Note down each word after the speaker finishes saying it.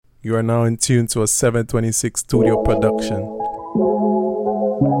You are now in tune to a 726 studio production.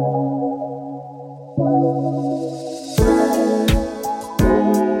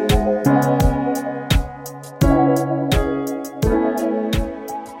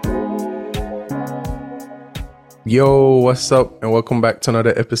 Yo, what's up? And welcome back to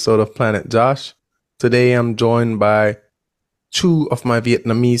another episode of Planet Josh. Today I'm joined by two of my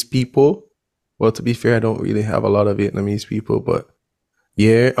Vietnamese people. Well, to be fair, I don't really have a lot of Vietnamese people, but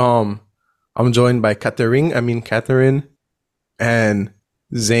yeah, I'm joined by Katherine, and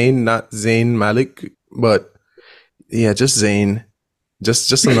Zayn, not Zayn Malik, but yeah, just Zayn.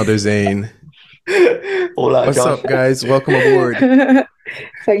 Just another Zayn. Hola, What's Josh. up, guys? Welcome aboard.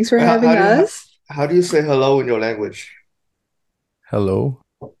 Thanks for How, having how do you us. how do you say hello in your language? Hello.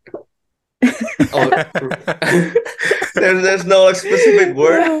 Oh, there's no like, specific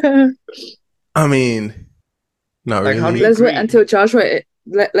word. I mean, not Like, how do really. you Let's wait greet? until Joshua.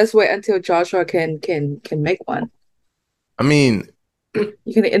 Let's wait until Joshua can make one. I mean,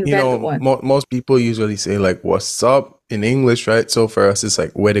 You can invent one. most people usually say like "What's up" in English, right? So for us, it's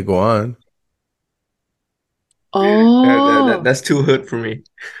like "Where to go on." Oh, That's too hood for me.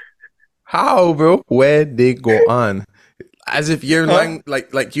 How, bro? Where they go on? As if your Huh?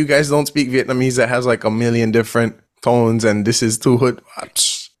 like you guys don't speak Vietnamese that has like a million different tones, and this is too hood.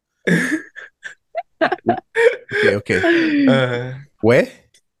 Okay. Uh, Where?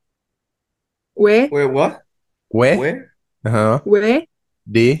 where wait, what? Where? Where? Uh-huh. where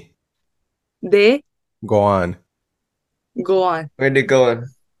They they go on. go on. Where they going?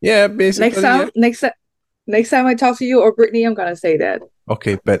 Yeah, Next basically, yeah. time, next time I talk to you or Brittany, I'm gonna say that.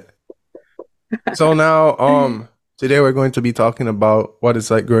 Okay, but so now, today we're going to be talking about what it's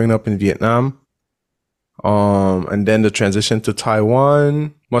like growing up in Vietnam, and then the transition to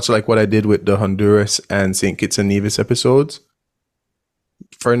Taiwan, much like what I did with the Honduras and St. Kitts and Nevis episodes.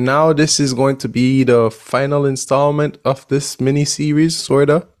 For now, this is going to be the final installment of this mini series,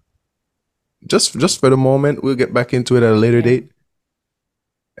 sorta. Just for the moment, we'll get back into it at a later Yeah. date.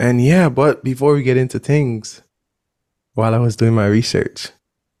 And yeah, but before we get into things, while I was doing my research,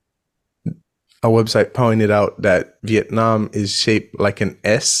 a website pointed out that Vietnam is shaped like an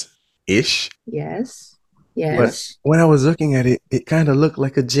S-ish. Yes. But Yes. when I was looking at it, it kind of looked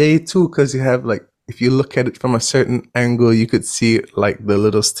like a J too, because you have like, if you look at it from a certain angle, you could see like the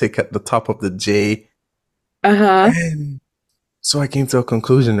little stick at the top of the J. Uh-huh. And so I came to a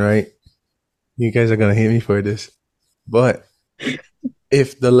conclusion, right? You guys are going to hate me for this. But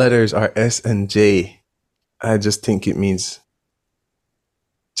if the letters are S and J, I just think it means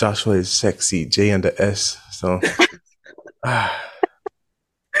Joshua is sexy, J and the S. So, Yeah,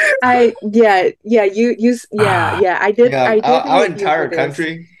 I did Yeah, our hate you for entire this.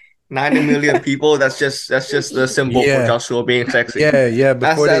 country, 90 million people. That's just the symbol for yeah, Joshua being sexy. yeah.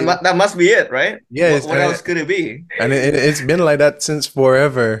 That's Before they, that must be it, right? yeah, What else could it be? it's been like that since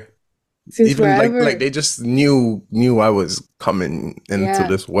forever. Since Even like forever. they just knew I was coming into Yeah.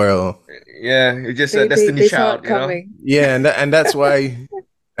 this world. Yeah, you're just a Destiny They saw it Child. coming. Yeah, and that's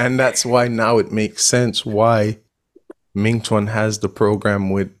why now it makes sense why Ming Chuan has the program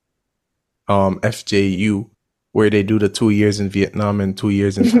with FJU where they do the 2 years in Vietnam and 2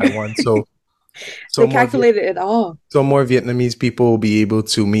 years in Taiwan. So They more calculated it all. so more Vietnamese people will be able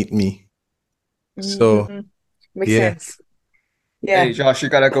to meet me. So Mhm. Makes yeah, sense. Hey, Yeah. Josh, you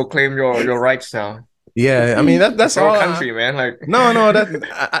gotta go claim your rights now. yeah. I mean that's It's your all. country, man. Like, No, that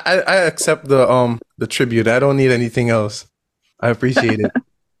I accept the tribute. I don't need anything else. I appreciate it.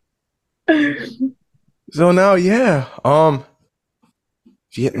 So now, yeah,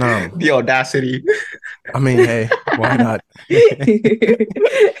 Vietnam. the audacity. I mean, hey, why not?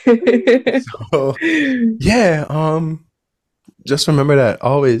 So yeah, just remember that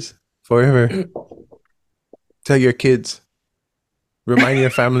always, forever. Tell your kids, remind your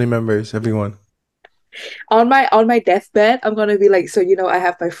family members, everyone. On my deathbed, I'm gonna be like, so I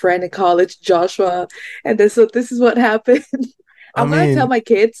have my friend in college, Joshua, and this is what happened. I I'm gonna tell mean, my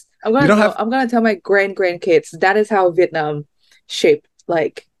kids. you don't have, I'm gonna tell my grandkids. That is how Vietnam shaped,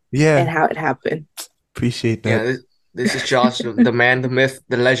 like, and yeah, how it happened. appreciate Yeah, that. this is Josh, the man, the myth,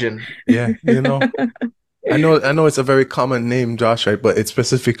 the legend. Yeah, I know it's a very common name, Josh, right? But it's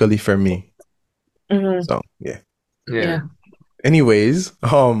specifically for me. Mhm. So yeah. Yeah. Yeah. Anyways,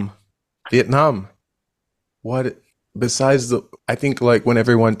 Vietnam. What besides I think like when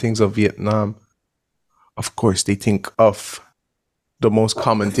everyone thinks of Vietnam, of course they think of the most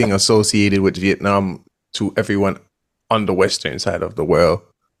common thing associated with Vietnam to everyone on the western side of the world,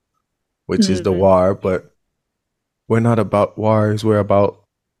 which is the Mhm. war, but we're not about wars, we're about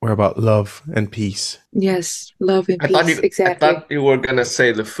We're about love and peace. Yes, love and I thought peace. you I Exactly. thought you were gonna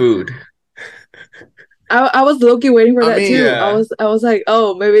say the food. I was low-key waiting for I that too. mean, Yeah. I was like,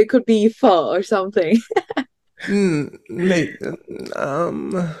 oh, maybe it could be pho or something. mate,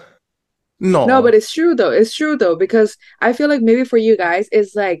 um, No, no. but it's true though. It's true though, because I feel like maybe for you guys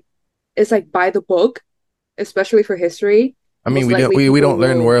it's like by the book, especially for history. I mean, Most likely we people don't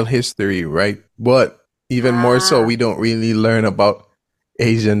learn will world history, right? But even more so, ah we don't really learn about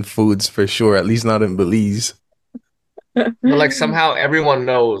Asian foods for sure. At least not in Belize. But like somehow everyone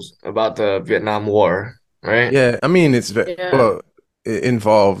knows about the Vietnam War, right? Yeah, I mean, it's yeah. well it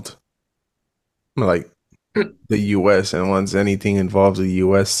involved like the U.S. and once anything involves the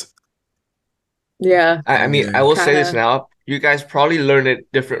U.S. Yeah. I mean, I Yeah. will say this Kinda. now. You guys probably learn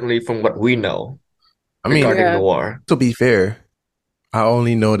it differently from what we know I mean, regarding the Yeah. war. to be fair, I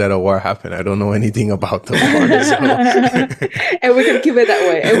only know that a war happened. I don't know anything about the war. So And we can keep it that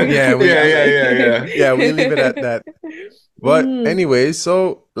way. And we can yeah, keep it Yeah, that yeah, way. yeah, yeah. yeah, we leave it at that. But Mm. anyway,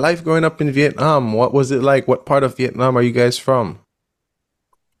 so life growing up in Vietnam, what was it like? What part of Vietnam are you guys from?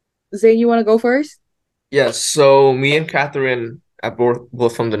 Zayn, you want to go first? Yeah, so me and Catherine are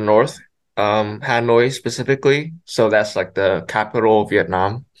both from the north, Hanoi specifically. So that's like the capital of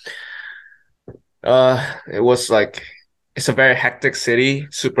Vietnam. It was like it's a very hectic city,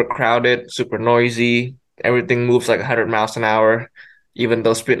 super crowded, super noisy. Everything moves like 100 miles an hour, even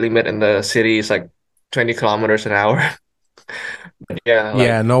though speed limit in the city is like 20 kilometers an hour. Yeah,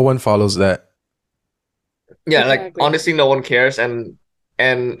 Yeah, no one follows that. like Exactly. honestly, no one cares, and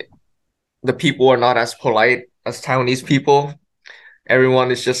the people are not as polite as Taiwanese people.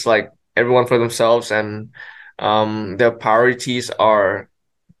 Everyone is just like everyone for themselves, and their priorities are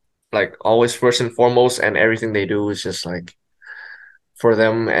like always first and foremost, and everything they do is just like for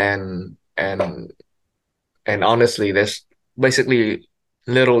them and honestly there's basically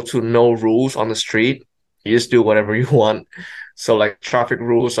little to no rules on the street. You just do whatever you want. So like traffic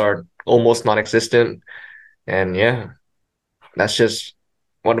rules are almost non-existent, and yeah, that's just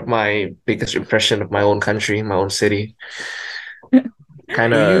one of my biggest impression of my own country, my own city.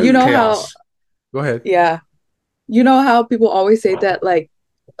 Kind Do of You you know how, chaos. go ahead? yeah. You know how people always say that like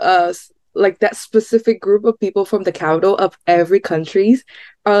that specific group of people from the capital of every countries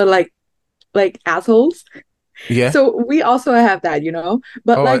are like assholes. Yeah. So we also have that, you know?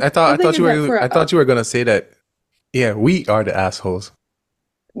 But Oh, like the I thing thought is that I thought you were gonna say that. Yeah, we are the assholes.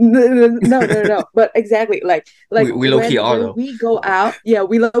 no. But exactly, like We low key are when though. we go out, yeah,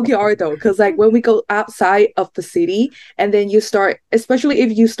 we low-key are though, because like when we go outside of the city, and then you start, especially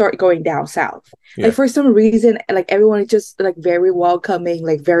if you start going down south, like Yeah. for some reason, like everyone is just like very welcoming,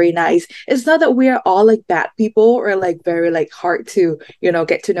 like very nice. It's not that we are all like bad people or like very like hard to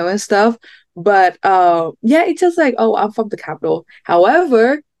get to know and stuff, but yeah, it's just like, oh, I'm from the capital.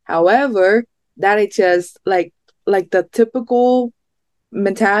 However, that is just like the typical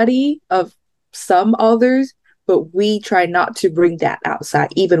mentality of some others, but we try not to bring that outside,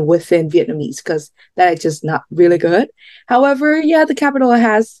 even within Vietnamese, because that is just not really good. However, yeah, the capital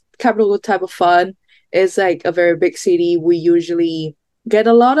type of fun. It's like a very big city. We usually get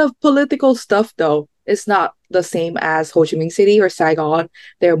a lot of political stuff though. It's not the same as Ho Chi Minh City or Saigon.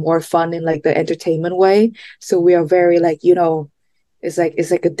 They're more fun in like the entertainment way. So we are very like, it's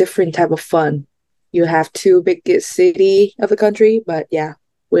like a different type of fun. You have two biggest city of the country, but yeah,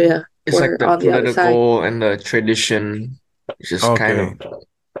 we're It's we're like the on the other side. political and the tradition is just kind Okay. of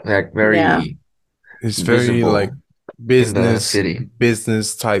like Yeah. very It's very like visible in the business city.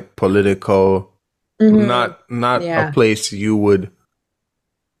 business type political. Mm-hmm. Not a Yeah. place you would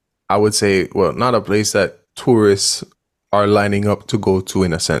I would say, well, not a place that tourists are lining up to go to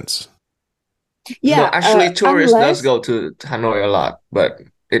in a sense. No, Yeah. actually, tourists does Unless go to Hanoi a lot, but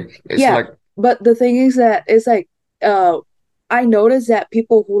it's yeah, like but the thing is that it's like uh I noticed that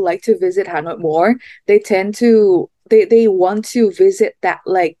people who like to visit Hanoi more, they tend to they want to visit that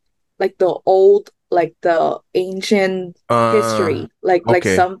like the old like the ancient Uh history, like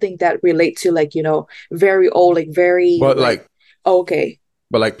okay. something that relate to like, very old, like very But like like okay.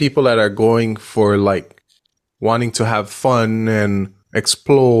 people that are going for like wanting to have fun and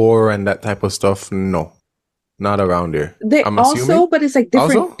explore and that type of stuff, no. Not around here. They I'm assuming. also, but it's like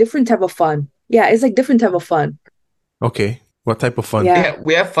different Also? different type of fun. Yeah, it's like different type of fun. Okay. What type of fun? Yeah.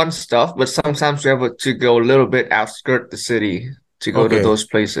 we have fun stuff, but sometimes we have to go a little bit outskirt the city to go to Okay. those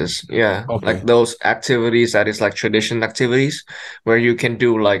places. Yeah, like Okay. those activities that is like tradition activities where you can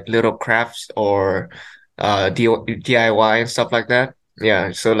do like little crafts or DIY and stuff like that.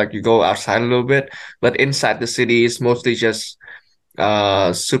 Yeah, so like you go outside a little bit, but inside the city is mostly just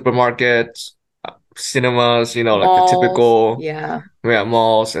supermarkets, cinemas, like the Malls. typical, Yeah. yeah,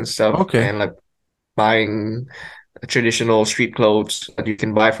 malls and stuff, Okay. and like buying traditional street clothes that you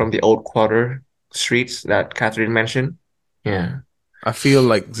can buy from the old quarter streets that Catherine mentioned. Yeah. I feel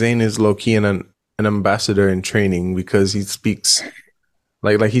like Zayn is low key an ambassador in training because he speaks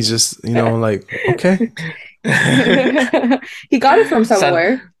like he's just, like, okay. He got it from Son,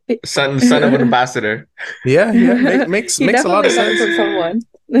 somewhere. son of an ambassador. Yeah, yeah. Makes He makes a lot of definitely got it sense. from someone.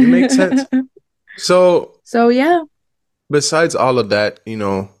 It makes sense. So So yeah, besides all of that,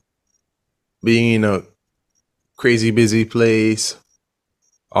 being in a crazy busy place,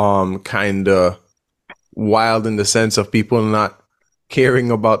 kinda wild in the sense of people not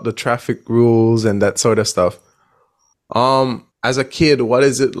caring about the traffic rules and that sort of stuff. As a kid, what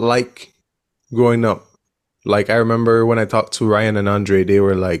is it like growing up? Like I remember when I talked to Ryan and Andre, they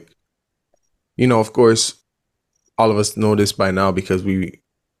were like, of course, all of us know this by now because we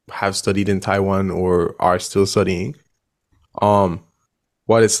have studied in Taiwan or are still studying. Um,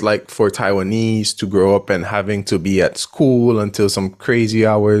 what it's like for Taiwanese to grow up and having to be at school until some crazy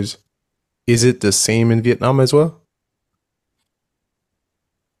hours. Is it the same in Vietnam as well?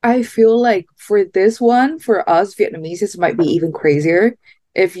 I feel like for this one, for us Vietnamese, this might be even crazier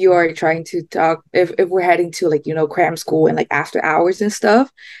if you are trying to talk if we're heading to like, cram school and like after hours and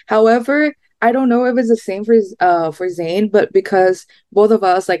stuff. However, I don't know if it's the same for Zane, but because both of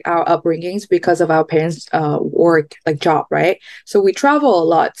us like our upbringings because of our parents work like job, right? So we travel a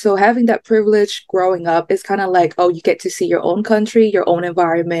lot. So having that privilege growing up is kind of like, oh, you get to see your own country, your own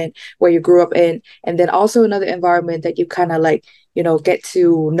environment where you grew up in, and then also another environment that you kind of like get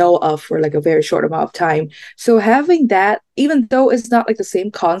to know of for like a very short amount of time. So having that, even though it's not like the same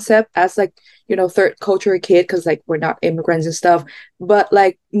concept as like, third culture kid, because like we're not immigrants and stuff, but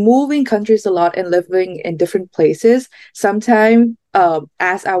like moving countries a lot and living in different places, sometimes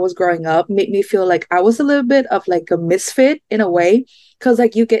as I was growing up, made me feel like I was a little bit of like a misfit in a way. Cause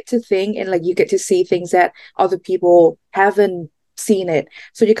like you get to think and like you get to see things that other people haven't seen it.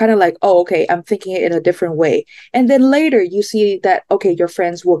 So you're kind of like, oh, okay, I'm thinking it in a different way. And then later you see that okay, your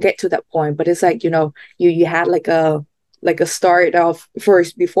friends will get to that point, but it's like, you had like a start off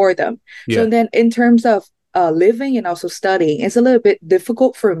first before them. So Yeah. then in terms of living and also studying, it's a little bit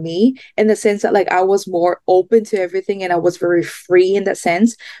difficult for me in the sense that like I was more open to everything and I was very free in that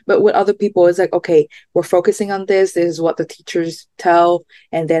sense. But with other people, it's like, okay, we're focusing on this. This is what the teachers tell,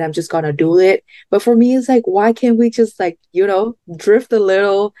 and then I'm just gonna do it. But for me, it's like, why can't we just like, drift a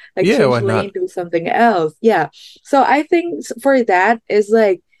little, like Yeah, why change lane, not? do something else? Yeah. So I think for that is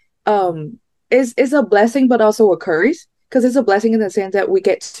like, is a blessing, but also a curse. Because it's a blessing in the sense that we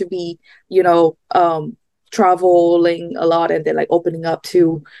get to be, you know, um, traveling a lot and then like opening up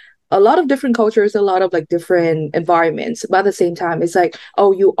to a lot of different cultures, a lot of like different environments. But at the same time, it's like,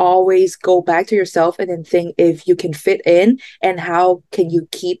 oh, you always go back to yourself and then think if you can fit in and how can you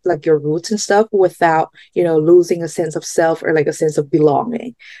keep like your roots and stuff without, losing a sense of self or like a sense of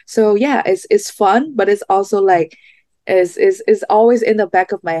belonging. So yeah, it's fun, but it's also like is always in the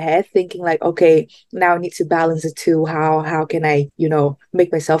back of my head thinking like, okay, now I need to balance it too. How can I,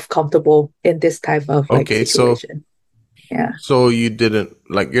 make myself comfortable in this type of like Okay, so situation? Yeah. so you didn't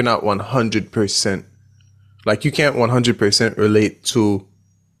like you're not 100%, like you can't 100% relate to,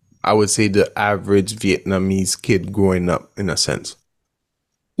 I would say, the average Vietnamese kid growing up in a sense.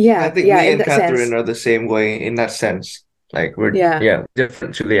 I Yeah, think yeah, me in and that Catherine sense. are the same way in that sense. Like we're Yeah. yeah,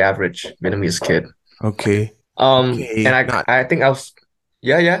 different to the average Vietnamese kid. Okay. And Okay. I think I was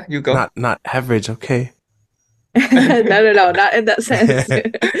yeah, yeah, you go. Not average, okay. No, no, no, not in that sense.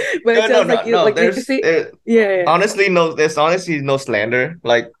 But it's No, no, just no, like you no. see, yeah, There's honestly no slander.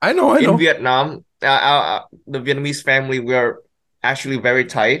 Like I in know. Vietnam, the Vietnamese family, we are actually very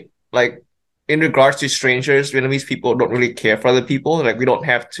tight. Like in regards to strangers, Vietnamese people don't really care for other people. Like we don't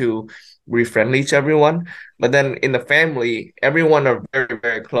have to be friendly to everyone. But then in the family, everyone are very,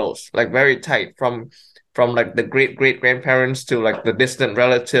 very close, like very tight from like the great grandparents to like the distant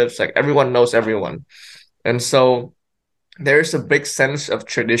relatives. Like everyone knows everyone. And so there's a big sense of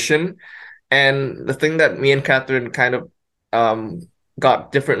tradition. And the thing that me and Catherine kind of um,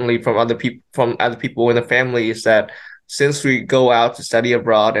 got differently from other people in the family is that since we go out to study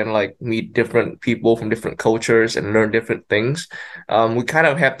abroad and like meet different people from different cultures and learn different things, we kind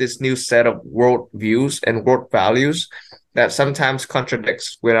of have this new set of world views and world values that sometimes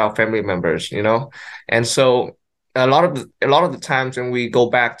contradicts with our family members, you know? And so a lot of the times when we go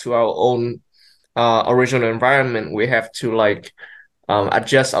back to our own original environment, we have to like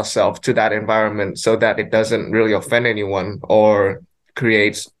adjust ourselves to that environment so that it doesn't really offend anyone or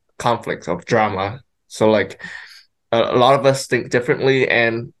creates conflicts of drama. So like a lot of us think differently,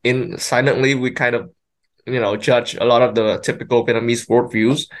 and in silently we kind of judge a lot of the typical Vietnamese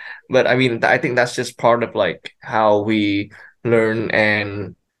worldviews. But I mean, I think that's just part of like how we learn,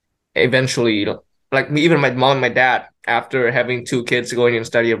 and eventually, like me, even my mom and my dad, after having two kids going and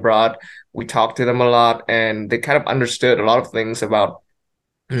study abroad, we talked to them a lot, and they kind of understood a lot of things about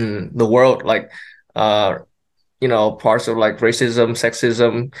the world, like uh parts of like racism,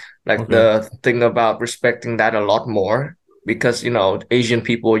 sexism, like Okay. the thing about respecting that a lot more, because Asian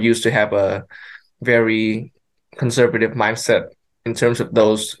people used to have a very conservative mindset in terms of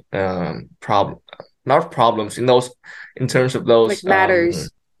those problem not problems in terms of Like those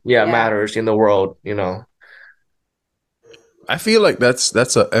matters. yeah, Yeah. matters in the world. I feel like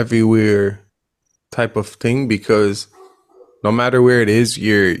that's a everywhere type of thing because no matter where it is,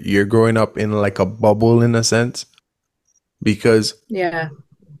 you're growing up in like a bubble in a sense because Yeah.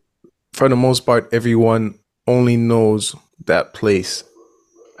 for the most part everyone only knows that place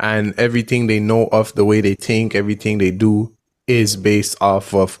and everything they know of the way they think, everything they do is based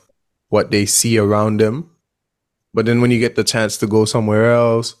off of what they see around them. But then when you get the chance to go somewhere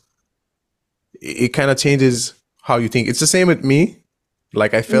else, it kind of changes how you think. It's the same with me.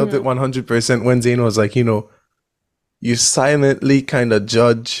 Like I felt it Hmm. 100% when Zayn was like, you silently kind of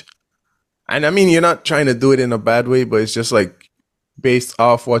judge. And I mean, you're not trying to do it in a bad way, but it's just like based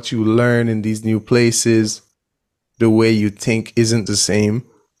off what you learn in these new places, the way you think isn't the same.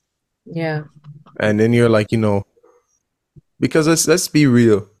 Yeah. And then you're like, because let's be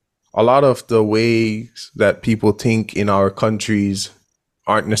real. A lot of the ways that people think in our countries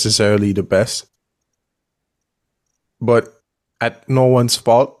aren't necessarily the best, but at no one's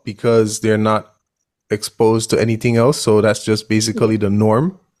fault because they're not exposed to anything else. So that's just basically the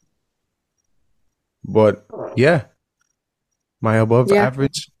norm. But yeah, my above Yeah.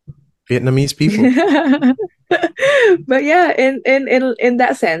 average Vietnamese people. But yeah, in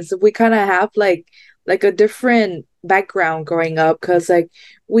that sense, we kind of have like a different background growing up because like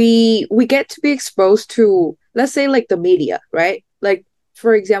we get to be exposed to, let's say, like the media, right? Like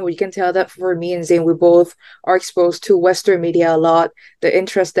for example, you can tell that for me and Zayn, we both are exposed to Western media a lot. The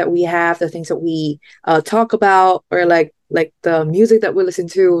interest that we have, the things that we talk about, or like the music that we listen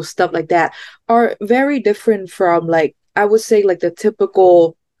to, stuff like that, are very different from, like, I would say, like the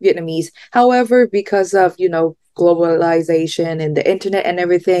typical Vietnamese. However, because of, globalization and the internet and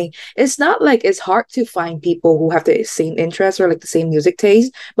everything, it's not like it's hard to find people who have the same interests or like the same music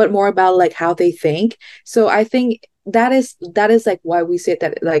taste, but more about like how they think. So I think that is like why we say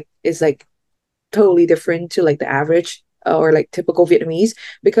that like is like totally different to like the average or like typical Vietnamese.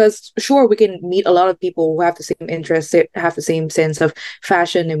 Because sure, we can meet a lot of people who have the same interests, have the same sense of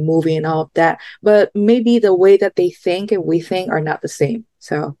fashion and movie and all of that, but maybe the way that they think and we think are not the same.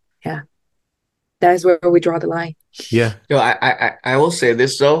 So yeah, that is where we draw the line. Yeah. I will say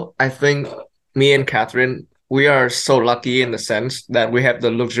this though. I think me and Catherine, we are so lucky in the sense that we have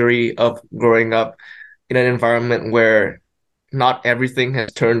the luxury of growing up in an environment where not everything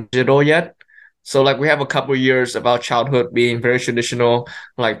has turned digital yet. So like we have a couple years of our childhood being very traditional,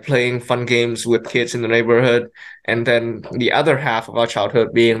 like playing fun games with kids in the neighborhood, and then the other half of our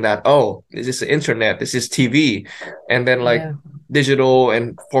childhood being that, oh, this is the internet, this is TV, and then like Yeah. digital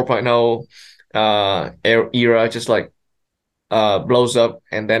and 4.0 era just like blows up,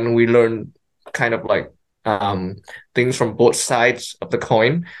 and then we learn kind of like um things from both sides of the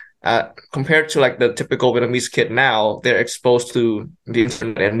coin. Compared to like the typical Vietnamese kid now, they're exposed to the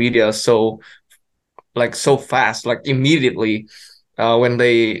internet and media so fast, like immediately, when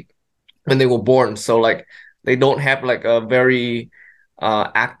they were born. So like they don't have like a very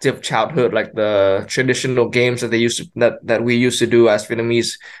active childhood, like the traditional games that we used to do as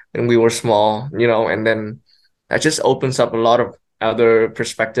Vietnamese when we were small. And then that just opens up a lot of other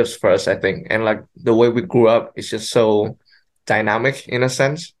perspectives for us, I think. And like the way we grew up is just so dynamic in a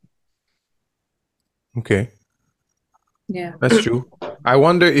sense. Okay. Yeah. That's true. I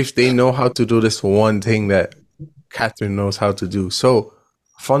wonder if they know how to do this one thing that Catherine knows how to do. So,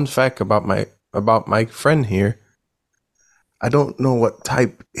 fun fact about my friend here. I don't know what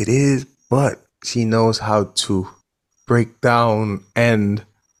type it is, but she knows how to break down and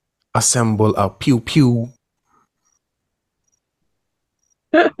assemble a pew pew.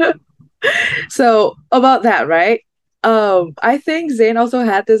 So about that, right? I think Zayn also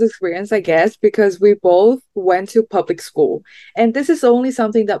had this experience, I guess, because we both went to public school. And this is only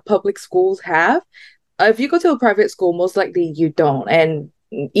something that public schools have. If you go to a private school, most likely you don't. And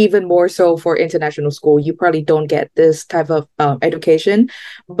even more so for international school, you probably don't get this type of education.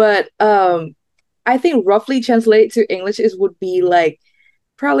 But I think roughly translate to English is would be like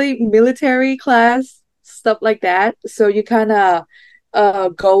probably military class, stuff like that. So you kind of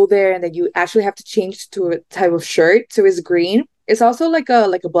go there, and then you actually have to change to a type of shirt. So it's green. It's also like a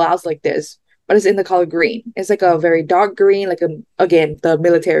blouse like this, but it's in the color green. It's like a very dark green, like a again the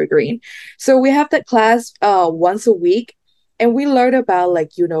military green. So we have that class once a week, and we learn about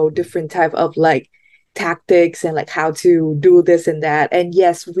like different type of like tactics and like how to do this and that. And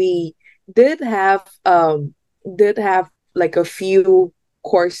yes, we did have um did have like a few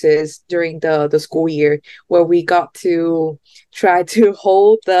courses during the school year where we got to try to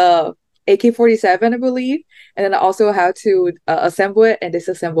hold the AK-47, I believe, and then also how to assemble it and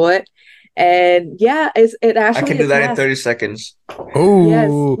disassemble it. And yeah, it I actually can a do that in class. 30 seconds. Yes,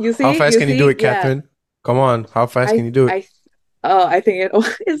 Oh, how fast you can you do see, it, yeah. Catherine? Come on, how fast can I you do it? I I think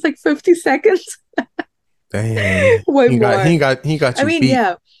it's like 50 seconds, Dang, way more. he got I you mean, beat.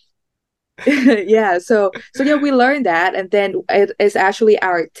 yeah. Yeah, so yeah, we learned that, and then it is actually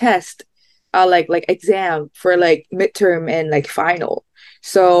our test, like exam for like midterm and like final.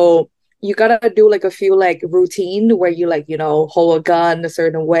 So you gotta do like a few like routine where you like hold a gun a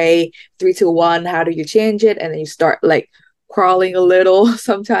certain way, 3 2 1, how do you change it, and then you start like crawling a little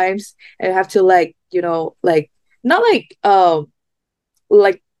sometimes, and have to like like not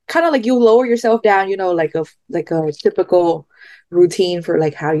like kind of like you lower yourself down, like a typical routine for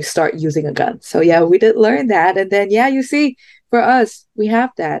like how you start using a gun. So yeah, we did learn that, and then yeah, you see, for us, we have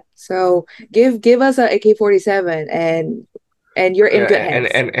that. So give us a AK-47, and you're in good And,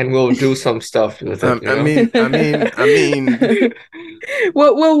 hands. and we'll do some stuff with it, you I know? mean, I mean, I mean,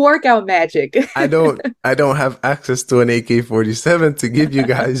 We'll work out magic. I don't have access to an AK-47 to give you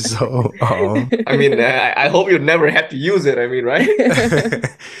guys, so I mean, I hope you never have to use it. I mean, right?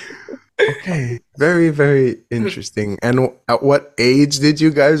 okay, very, very interesting. And at what age did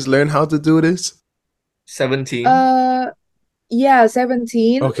you guys learn how to do this? 17. uh yeah,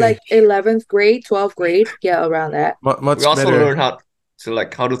 17, Okay, like 11th grade, 12th grade, yeah, around that. We much also better. learn how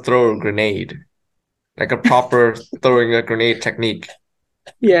to throw a grenade, like a proper throwing a grenade technique.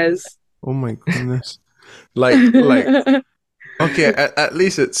 Yes. Oh my goodness. Like, okay, at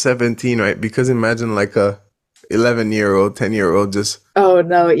least it's 17, right? Because imagine like a 11-year-old, 10-year-old just, Oh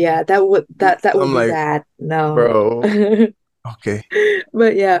no, yeah, that would I'm be like, bad. No. bro, okay.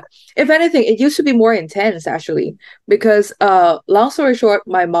 But yeah, if anything, it used to be more intense actually, because long story short,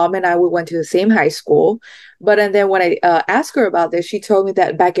 my mom and I, we went to the same high school, but and then when I asked her about this, she told me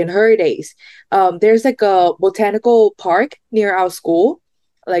that back in her days, there's like a botanical park near our school,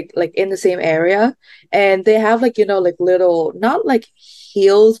 like in the same area, and they have like like little, not like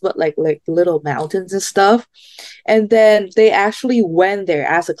hills, but like little mountains and stuff. And then they actually went there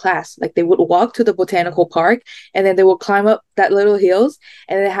as a class. Like they would walk to the botanical park, and then they would climb up that little hills,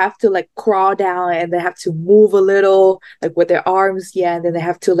 and they have to like crawl down, and they have to move a little like with their arms. Yeah. And then they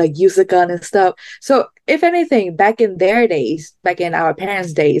have to like use a gun and stuff. So if anything, back in their days, back in our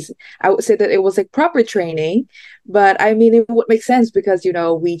parents' days, I would say that it was like proper training. But I mean, it would make sense because,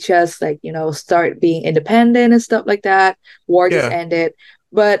 we just like, start being independent and stuff like that. War just Yeah, ended.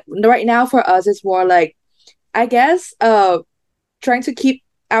 But right now for us, it's more like, I guess trying to keep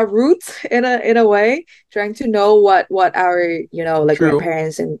our roots in a way, trying to know what our like true.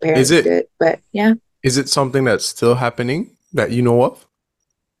 grandparents and Is parents it did. But yeah. is it something that's still happening that you know of?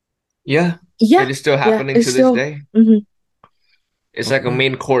 Yeah, Yeah. it is still Yeah, happening it's to this still day. mhm. It's like a Okay.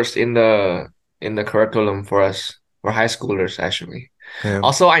 main course in the curriculum for us, for high schoolers actually. Damn.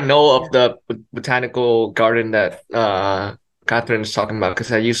 Also, I know Yeah. of the botanical garden that Catherine is talking about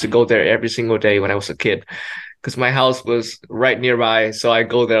because I used to go there every single day when I was a kid. Because my house was right nearby, so I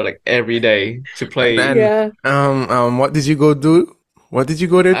go there like every day to And play. then Yeah. what did you go do? What did you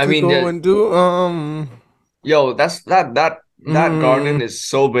go there I to mean, go and do? yo, that garden Mm, is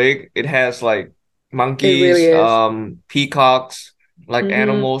so big. It has like It really monkeys, is. peacocks, like Hmm.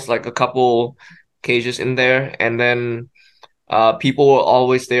 animals, like a couple cages in there, and then people were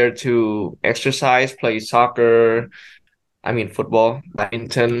always there to exercise, play soccer, I mean football,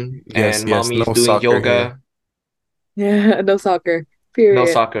 badminton, yes, and yes, mommy's no doing soccer here. yoga. Yeah. No soccer. No Period.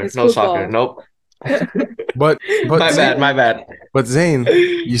 soccer, It's no soccer. football. Nope. But My bad, my Zane, bad. but Zane,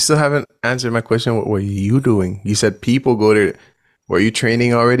 you still haven't answered my question. What were you doing? You said people go there. Were you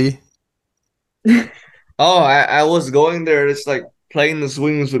training already? Oh, I was going there. It's like playing the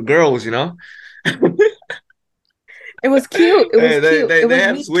swings with girls, you know? It was cute. It was Hey, they, cute. they It they was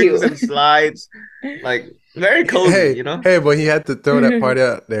have meet swings cute. and slides, like very cozy, Hey, you know? hey, but he had to throw that part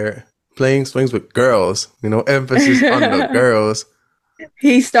out there. Playing swings with girls. Emphasis on the girls.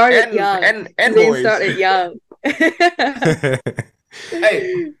 He started And young. and and Zayn boys. started young.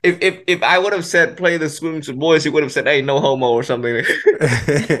 Hey, if I would have said play the swings with boys, he would have said, "Hey, no homo" or something.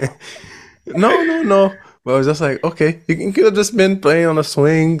 No, no, no. But I was just like, okay, you could have just been playing on the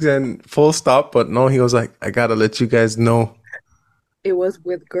swings and full stop. But no, he was like, I gotta let you guys know It was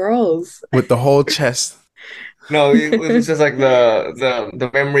with girls. with the whole chest. No, it was just like the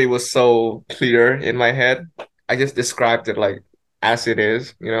memory was so clear in my head. I just described it like as it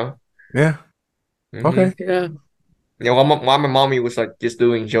is, you know. Yeah. Mm-hmm. Okay. Yeah. Yeah, while my mommy was like just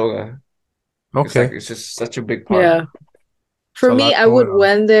doing yoga. It's like Okay. it's just such a big part. Yeah. It's For a me, lot I going would on.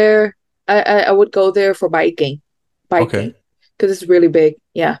 went there. I would go there for biking, Okay. biking, because it's really big.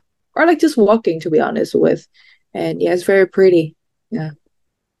 Yeah, or like just walking, to be honest with. And yeah, it's very pretty. Yeah.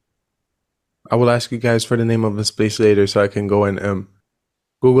 I will ask you guys for the name of this place later so I can go and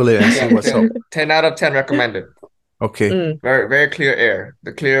Google it and see Yeah, what's up. 10 out of 10 recommended. Okay. Mm, Very, very clear air.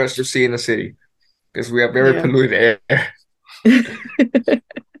 The clearest you see in the city because we have very yeah. polluted air.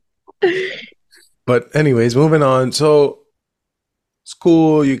 But anyways, moving on. So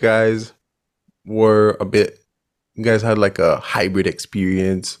school, you guys were a bit you guys had like a hybrid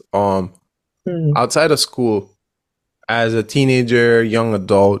experience. Mm. Outside of school, as a teenager, young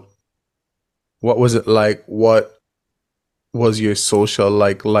adult, what was it like? What was your social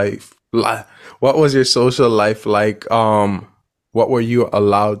what was your social life like? What were you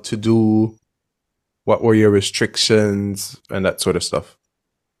allowed to do? What were your restrictions and that sort of stuff?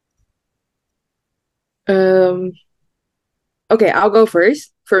 Um. Okay, I'll go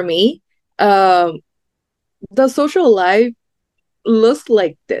first. For me, um, the social life looks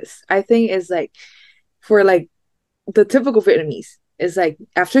like this. I think is like for like the typical Vietnamese is like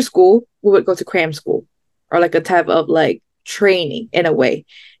after school, we would go to cram school or like a type of like training in a way.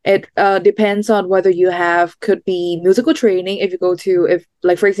 It depends on whether you have could be musical training if you go to if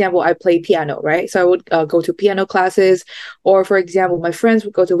like for example I play piano, right? So I would go to piano classes, or for example my friends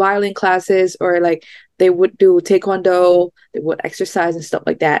would go to violin classes, or like they would do taekwondo, they would exercise and stuff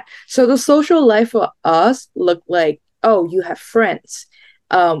like that. So the social life for us looked like, oh, you have friends,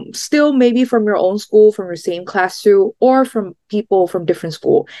 still maybe from your own school, from your same class too, or from people from different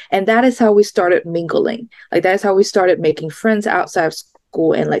school. And that is how we started mingling. Like that is how we started making friends outside of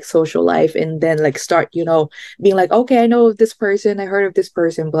school and like social life, and then like start, being like, okay, I know of this person, I heard of this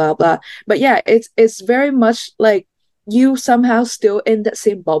person, blah blah. But yeah, it's very much like you somehow still in that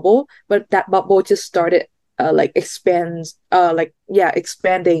same bubble, but that bubble just started like expands like yeah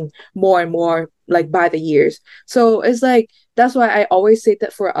expanding more and more like by the years. So it's like that's why I always say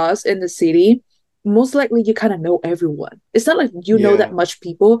that for us in the city, most likely you kind of know everyone. It's not like you know that Yeah. much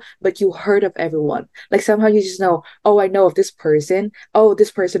people, but you heard of everyone. Like somehow you just know, oh, I know of this person. Oh,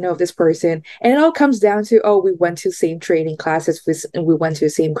 this person know of this person. And it all comes down to, oh, we went to same training classes, we went to the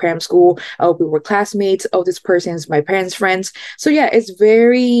same cram school. Oh, we were classmates. Oh, this person is my parents' friends. So yeah, it's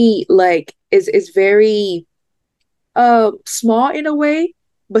very like it's very small in a way,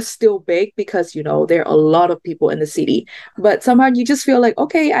 but still big because there are a lot of people in the city. But somehow you just feel like,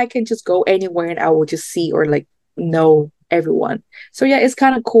 okay, I can just go anywhere and I will just see or like know everyone. So yeah, it's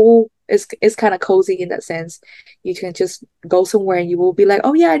kind of cool. It's kind of cozy in that sense. You can just go somewhere and you will be like,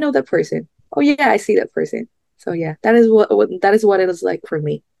 oh yeah, I know that person. Oh yeah, I see that person. So yeah, that is what it is like for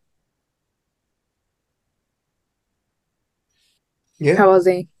me. Yeah. How was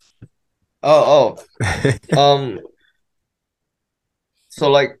it? Oh, so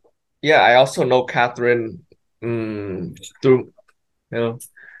like, yeah, I also know Catherine through, you know,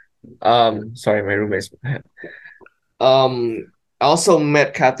 sorry, my roommates. I also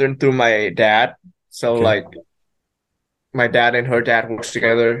met Catherine through my dad. So Okay. like my dad and her dad works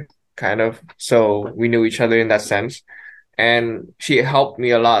together, kind of. So we knew each other in that sense. And she helped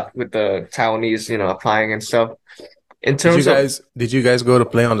me a lot with the Taiwanese, applying and stuff. In terms of Did you guys go to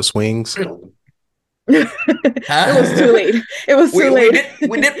play on the swings? It was too huh? late. It was we too we late. did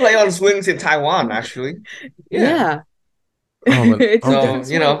we did play on swings in Taiwan actually. Yeah. Yeah. Oh, but It's a okay. So, different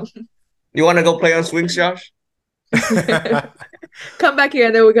swing. you want to go play on swings, Josh? Come back here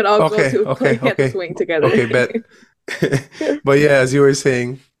and then we can all go Okay, to okay, play at the okay. swing together. Okay, bet. But yeah, as you were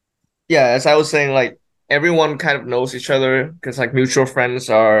saying, Yeah, as I was saying, like everyone kind of knows each other because like mutual friends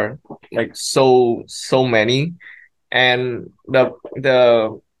are like so many, and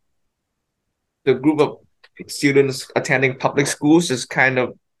the group of students attending public schools is kind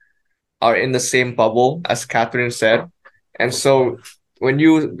of are in the same bubble as Catherine said, and so when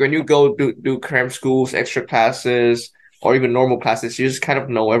you go do cram schools, extra classes, or even normal classes, you just kind of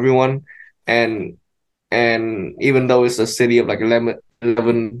know everyone, and even though it's a city of like 11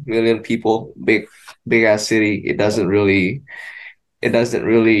 million people, big ass city, it doesn't really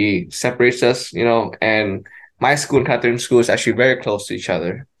separate us, and my school and Catherine's school is actually very close to each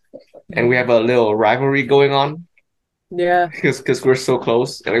other, and we have a little rivalry going on. Yeah. because we're so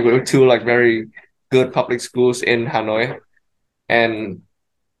close. And like, we're two like very good public schools in Hanoi, and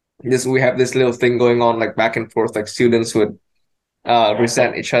this we have this little thing going on like back and forth. Like students would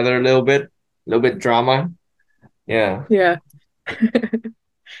resent each other a little bit drama. Yeah, Yeah.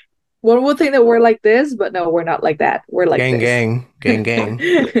 One would think that we're like this, but no, we're not like that. We're like Gang, this. gang, gang, gang.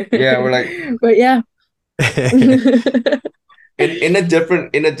 yeah. We're like But yeah. in a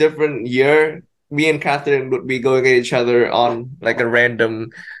different year, me and Catherine would be going at each other on like a random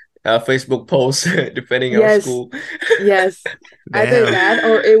Facebook post, defending our Yes. school. Yes. Either Damn. that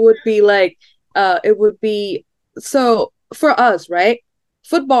or it would be like it would be so for us, right?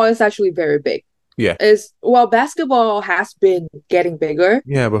 Football is actually very big. Yeah. Is well, basketball has been getting bigger,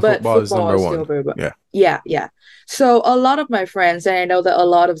 Yeah, but but football is football number is still one. very big. Yeah. Yeah, yeah. So a lot of my friends, and I know that a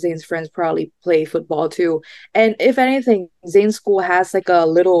lot of Zane's friends probably play football too. And if anything, Zane's school has like a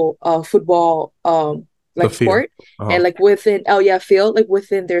little football The like field. court Uh-huh. and like within oh yeah, field like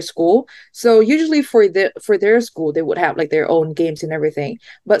within their school. So usually for their school they would have like their own games and everything.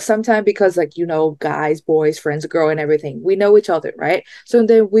 But sometimes because like guys, boys, friends, girl and everything, we know each other, right? So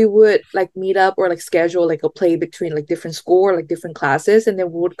then we would like meet up or like schedule like a play between like different school or like different classes, and then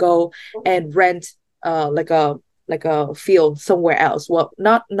we would go and rent like a field somewhere else. Well,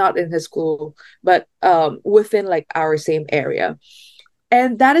 not in his school, but within like our same area.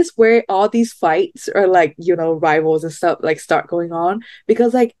 And that is where all these fights or like rivals and stuff like start going on,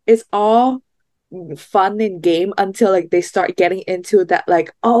 because like it's all fun and game until like they start getting into that,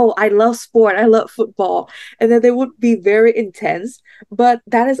 like, oh, I love sport, I love football, and then they would be very intense. But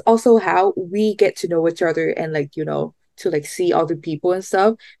that is also how we get to know each other and like to like see other people and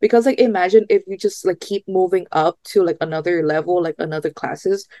stuff, because like imagine if you just like keep moving up to like another level, like another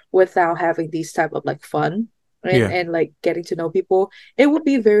classes, without having these type of like fun Yeah. and like getting to know people. It would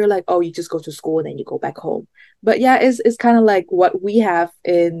be very like, oh, you just go to school and then you go back home. But yeah, it's kind of like what we have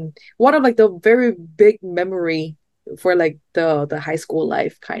in one of like the very big memory for like the high school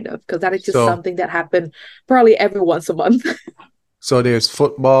life, kind of, because that is just So something that happened probably every once a month. so there's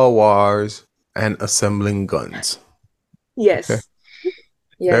football wars and assembling guns. Okay. Yes,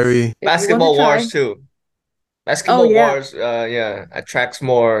 yes, Very if you want to Basketball wars try. too. Oh Basketball yeah. wars, yeah, attracts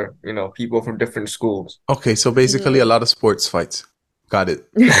more, people from different schools. okay, so basically a Mhm. lot of sports fights. Got it.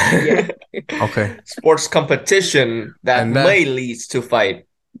 Yeah. Okay. Sports competition that And that may lead to fight.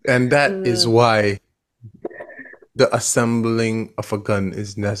 is Mm. why the assembling of a gun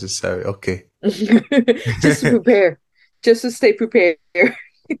is necessary. Okay. Just to prepare, just to stay prepared.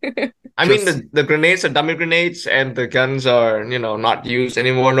 I mean, Just the grenades are dummy grenades, and the guns are, not used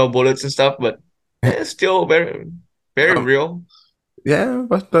anymore, no bullets and stuff, but it's still very, very um, real. yeah,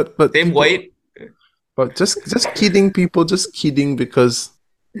 but Same people, weight. but just kidding, people, just kidding, because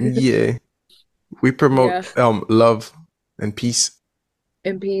yeah, we Yeah, promote love and peace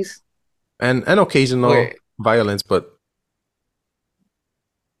in peace. and occasional Okay, violence, but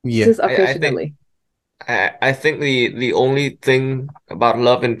yeah. Just I think occasionally. I think the only thing about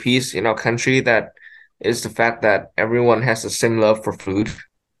love and peace in our country that is the fact that everyone has the same love for food.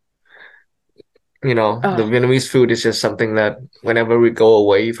 The Oh, Vietnamese food is just something that whenever we go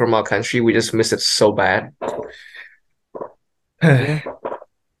away from our country, we just miss it so bad.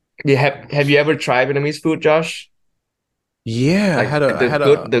 Yeah. Have you ever tried Vietnamese food, Josh? Yeah, Like I had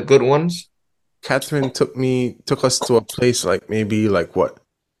a the good ones? Catherine took us to a place like maybe like what?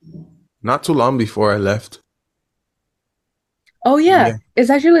 Not too long before I left. oh yeah. Yeah. It's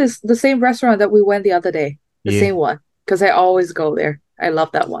actually the same restaurant that we went the other day. The Yeah. same one. Because I always go there. I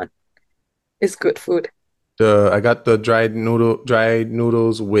love that one. It's good food. The I got the dried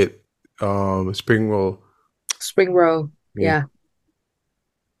noodles with spring roll. Spring roll. Yeah. Yeah.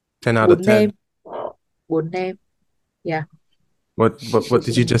 10 out of Wood 10. name. Wood name. Yeah. What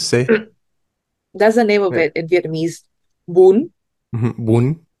did you just say? That's the name of Yeah, it in Vietnamese. Bún.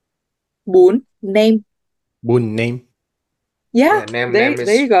 Bún. Bún. Name. Bún name. Yeah. yeah, Nam There Nam there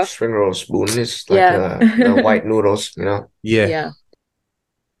is you go. spring roll spoon is like Yeah. the white noodles. Yeah. Yeah.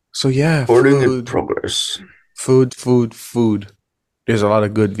 So yeah, Recording in progress. food. There's a lot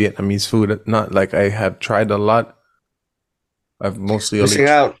of good Vietnamese food. Not like I have tried a lot. I've mostly only Missing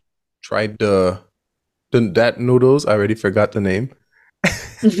out. tried that noodles. I already forgot the name.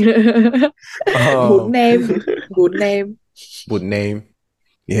 Good Um, name. Good name. Would name.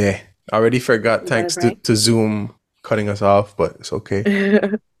 Yeah, I already forgot. You got it Thanks right. to Zoom cutting us off, but it's okay.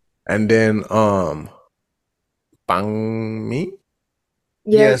 And then bang mi.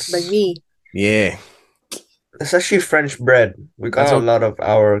 Yes, by Yes. me. Yeah, It's actually French bread. We that's got a okay. lot of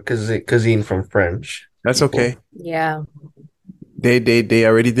our cuisine from French That's people. okay. Yeah. They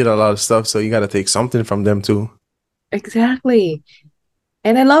already did a lot of stuff, so you got to take something from them too. Exactly.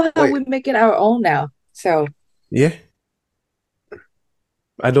 And I love how Wait, we make it our own now. So, Yeah,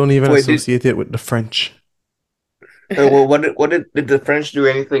 I don't even wait, did associate it with the French. well, did the French do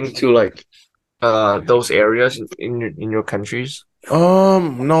anything to like those areas in your countries?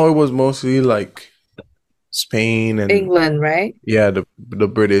 No, it was mostly like Spain and England, right? yeah, the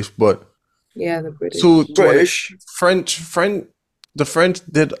British, but Yeah, the so British. when it British. French, the French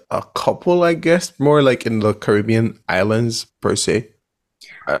did a couple, I guess, more like in the Caribbean islands per se.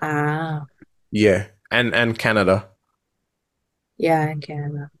 Uh, Ah, yeah, and Canada. yeah, in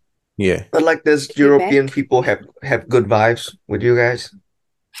Canada. Yeah. But like, does European Quebec. people have good vibes with you guys?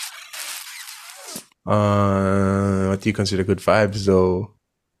 What do you consider good vibes though?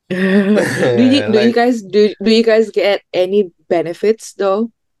 Do you Like, guys get any benefits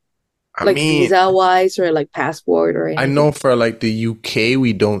though? I Like mean, visa wise or like passport or I anything? know for like the UK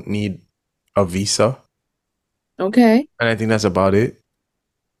we don't need a visa, Okay. and I think that's about it.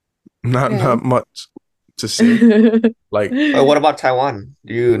 Not Okay. much to say. Like what about Taiwan?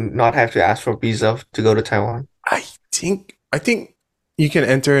 Do you not have to ask for visa to go to Taiwan? I think you can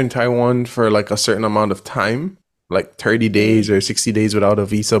enter in Taiwan for like a certain amount of time, like 30 days Mm. or 60 days without a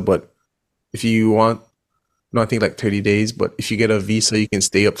visa, but if you want no, I think like 30 days, but if you get a visa you can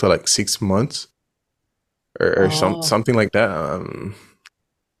stay up to like 6 months or Oh. something like that.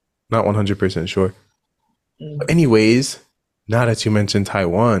 Not 100% sure. But Mm. anyways, now that you mentioned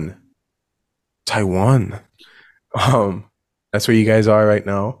Taiwan, um, that's where you guys are right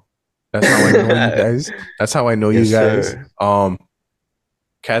now. That's how I know you guys. That's how I know you Yes, guys. sir.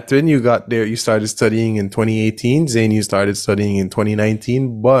 Catherine, you got there. You started studying in 2018. Zayn, you started studying in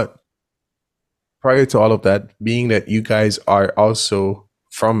 2019. But prior to all of that, being that you guys are also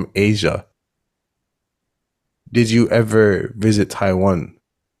from Asia, did you ever visit Taiwan?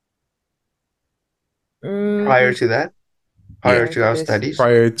 Prior Mm, to that, Yeah, prior prior to to our this. studies,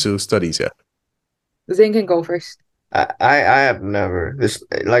 prior to studies. Yeah. Zayn can go first. I have never this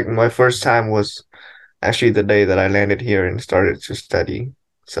like my first time was actually the day that I landed here and started to study.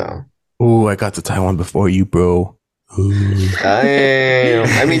 So Oh, I got to Taiwan before you, bro. Ooh.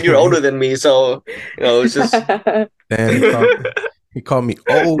 I mean, you're older than me, so it's just. Damn, he called me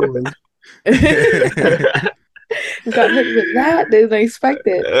old. Got hit with that. Didn't expect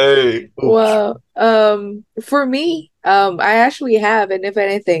it. Hey. Oof. Well, for me, I actually have, and if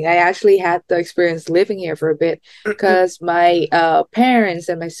anything, I actually had the experience living here for a bit because my parents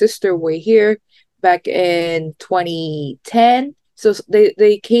and my sister were here back in 2010. So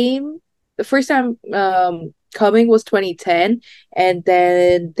they came the first time coming was 2010, and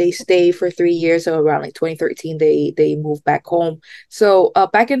then they stayed for 3 years. So around like 2013, they moved back home. So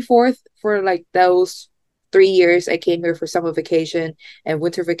back and forth for like those 3 years, I came here for summer vacation and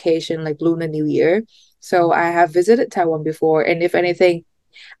winter vacation, like Lunar New Year. So I have visited Taiwan before, and if anything,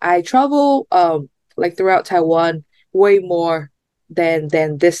 I travel like throughout Taiwan way more than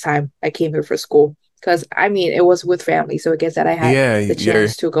this time I came here for school. Because I mean, it was with family, so I guess that I had Yeah, the you're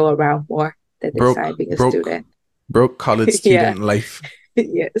chance to go around more than this broke, time being a broke, student. broke college Yeah, student life.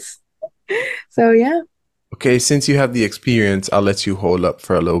 yes. So yeah. Okay, since you have the experience, I'll let you hold up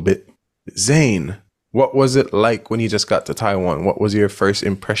for a little bit. Zane, what was it like when you just got to Taiwan? What was your first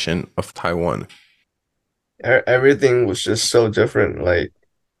impression of Taiwan? Everything was just so different. Like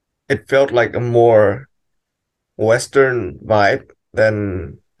it felt like a more Western vibe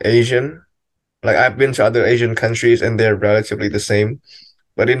than Asian. Like I've been to other Asian countries and they're relatively the same,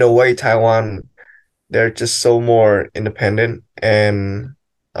 but in a way, Taiwan, they're just so more independent and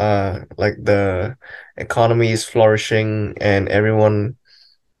like the economy is flourishing and everyone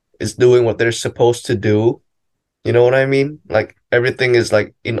is doing what they're supposed to do. You know what I mean? Like everything is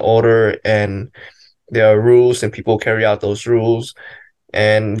like in order and there are rules and people carry out those rules.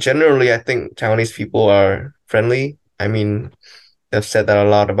 And generally, I think Taiwanese people are friendly. I mean, they've said that a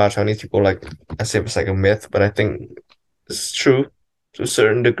lot about Chinese people, like as if it's like a myth, but I think it's true to a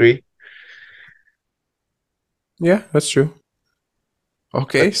certain degree. Yeah, that's true.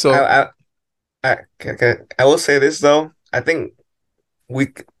 Okay, But so I will say this though. I think we,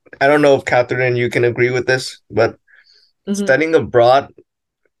 I don't know if Catherine and you can agree with this, but Mhm. studying abroad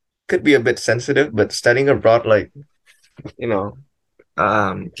could be a bit sensitive, but studying abroad, like, you know,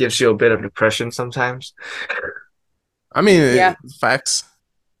 gives you a bit of depression sometimes. I mean, Yeah. facts.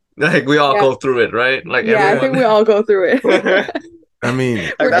 Like we all Yeah. go through it, right? Like Yeah, I think everyone. we all go through it. I mean,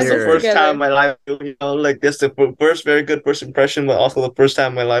 Like We're that's in the this here, first time in together. my life, like that's the first very good first impression, but also the first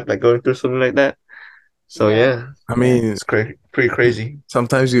time in my life, like going through something like that. So Yeah. yeah, I Yeah. mean, it's pretty crazy.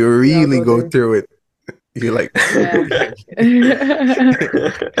 sometimes you We all really go go through. through it. You like Yeah.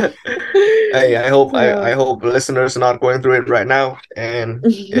 Hey, I So hope listeners are not going through it right now. And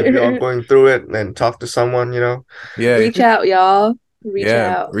if you are going through it, then talk to someone, yeah, reach out, y'all. Reach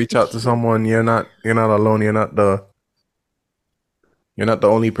yeah. out. Reach out to someone. You're not alone. You're not the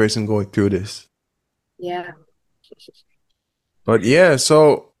only person going through this. Yeah. But yeah,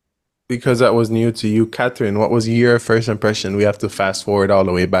 so because that was new to you, Catherine, what was your first impression? We have to fast forward all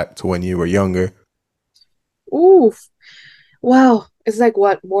the way back to when you were younger. Oof. Wow. It's like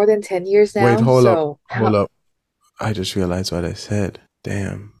what, more than 10 years Wait, now? So hold how up. I just realized what I said.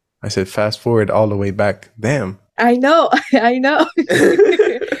 Damn. I said fast forward all the way back. Damn. I know, I know.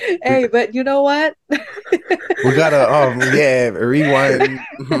 We, Hey, but you know what? we gotta yeah, rewind.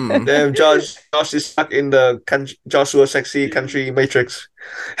 Damn, Josh is stuck in the Joshua Sexy Country Matrix.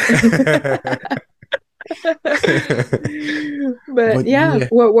 But But yeah, yeah.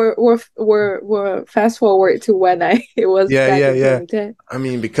 we're fast forward to when I it was Yeah, back yeah, in yeah. 2010. I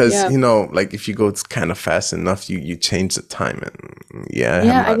mean, because Yeah. like if you go it's kind of fast enough, you change the time, and yeah, I'm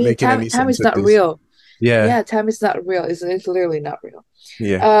Yeah, I not mean making time any time sense is with not this. real. Yeah, Yeah, time is not real. It's literally not real.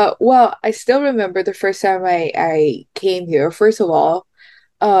 yeah. Well, I still remember the first time I came here. First of all,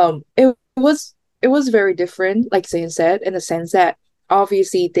 it was very different, like Zayn said, in the sense that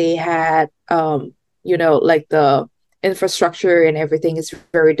obviously they had like the infrastructure and everything is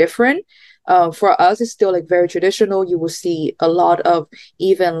very different. For us, it's still like very traditional. You will see a lot of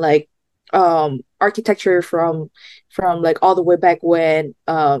even like architecture from like all the way back when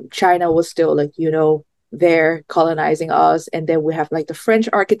China was still like, there colonizing us. And then we have like the French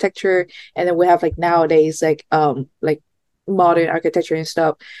architecture, and then we have like nowadays like modern architecture and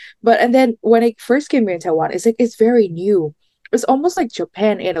stuff. But and then when I first came here in Taiwan, it's like it's very new. It's almost like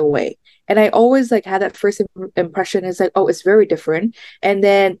Japan in a way. And I always like had that first impression. It's like, oh, it's very different. And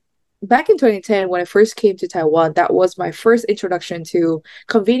then back in 2010, when I first came to Taiwan, that was my first introduction to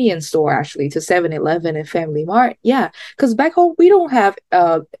convenience store, actually, to 7-Eleven and Family Mart. Yeah, because back home we don't have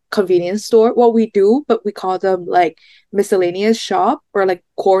a convenience store. Well, we do, but we call them like miscellaneous shop or like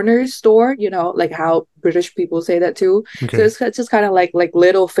corner store, like how British people say that too. So Okay, it's just kind of like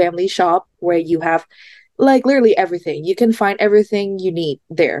little family shop where you have like literally everything. You can find everything you need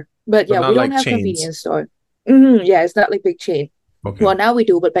there. But but yeah, we not don't like have chains. convenience store. Yeah, it's not like big chain. Okay. Well, now we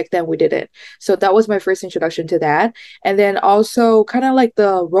do, but back then we didn't. So that was my first introduction to that. And then also kind of like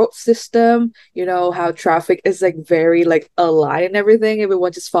the road system, how traffic is like very like aligned and everything.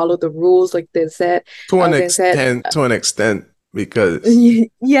 Everyone just follow the rules like they said. To an They said, extent, because yeah,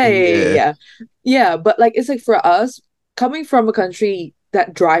 yeah, yeah, yeah, yeah. Yeah, but like it's like for us coming from a country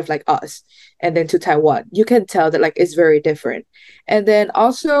that drive like us and then to Taiwan, you can tell that like it's very different. And then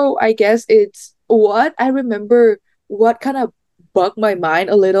also I guess it's what I remember what kind of bugged my mind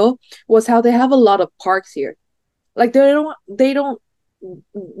a little was how they have a lot of parks here. Like they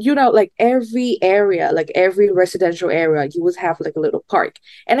don't like every area, like every residential area, you would have like a little park.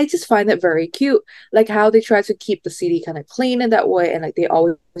 And I just find that very cute. Like how they try to keep the city kind of clean in that way, and like they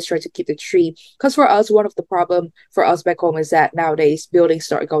always try to keep the tree. Because for us, one of the problem for us back home is that nowadays buildings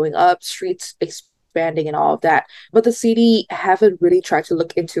start going up, streets expanding and all of that. But the city haven't really tried to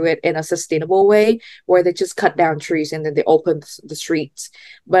look into it in a sustainable way where they just cut down trees and then they open the streets.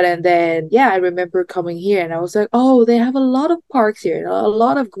 But and then yeah, I remember coming here and I was like, oh, they have a lot of parks here, a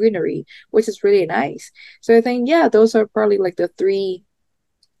lot of greenery, which is really nice. So I think yeah, those are probably like the three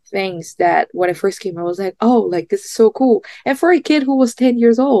things that when I first came, I was like, oh, like this is so cool. And for a kid who was 10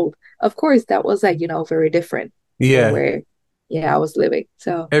 years old, of course, that was like, very different from yeah. where yeah, I was living.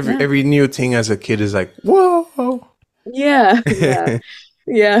 So Every yeah. every new thing as a kid is like whoa. Yeah, yeah.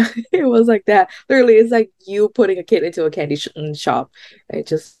 Yeah, it was like that. Literally, it's like you putting a kid into a candy shop. It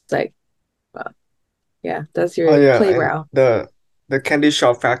just like, yeah, that's Oh your yeah, and playground. the candy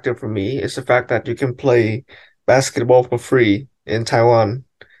shop factor for me is the fact that you can play basketball for free in Taiwan.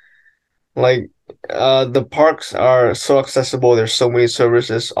 Like the parks are so accessible. There's so many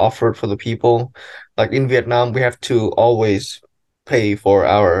services offered for the people. Like in Vietnam, we have to always pay for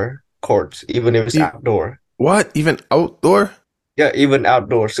our courts, even if it's E- outdoor. what? Even outdoor? Yeah, even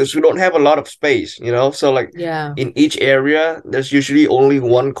outdoors, since we don't have a lot of space. So like Yeah, in each area, there's usually only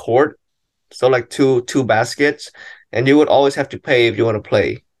one court, so like two baskets, and you would always have to pay if you want to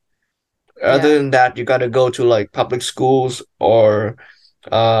play. Other yeah, than that, you got to go to like public schools or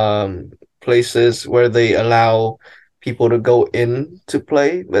places where they allow people to go in to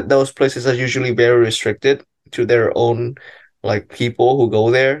play. But those places are usually very restricted to their own like people who go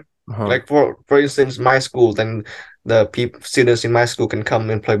there. Uh-huh. Like for instance, my school, then the people students in my school can come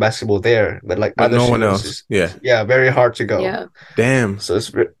and play basketball there. But like But other no one students else. is Yeah. yeah, very hard to go. yeah. So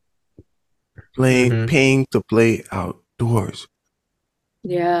Mm-hmm. paying to play outdoors,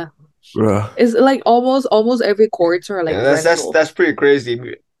 Yeah. bruh. It's like almost every courts are like Yeah, rental. that's pretty crazy.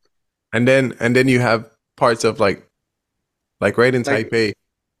 And then you have parts of like right in Like, Taipei.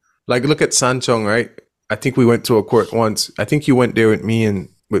 Like look at Sanchong, right? I think we went to a court once. I think you went there with me and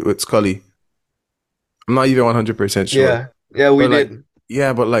with Scully. I'm not even 100% sure. yeah, we But like, did.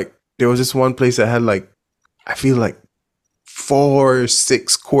 yeah, but like there was this one place that had like I feel like 4 or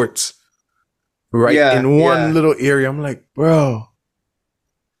 6 courts right Yeah, in one yeah, little area. I'm like, bro,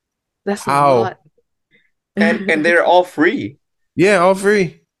 That's a how? lot. and they're all free. Yeah, all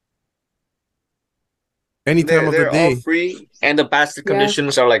free. Any time of the They're all day. free, and the basket Yeah.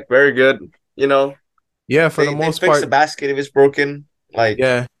 conditions are like very good. You know, Yeah, for the they most fix the part. basket if it's broken. Like,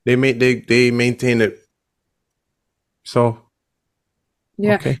 Yeah, they maintain it. So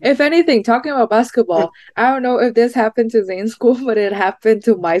Yeah. okay. If anything, talking about basketball, I don't know if this happened to Zane's school, but it happened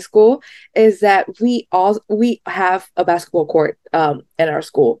to my school, is that we have a basketball court in our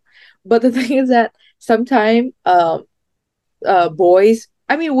school. But the thing is that sometimes boys,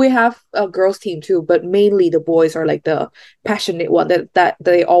 I mean we have a girls team too, but mainly the boys are like the passionate one that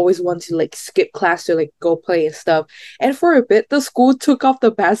they always want to like skip class to like go play and stuff. And for a bit the school took off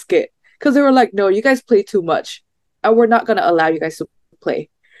the basket because they were like, no, you guys play too much and we're not gonna allow you guys to play.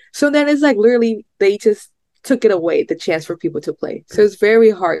 So then it's like literally they just took it away, the chance for people to play. So it's very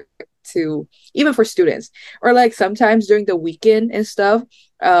hard to, even for students, or like sometimes during the weekend and stuff.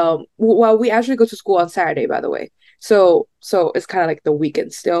 Well, we actually go to school on Saturday, by the way. So it's kind of like the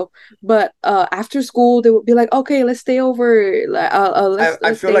weekend still. But after school they would be like, okay, let's stay over, I let's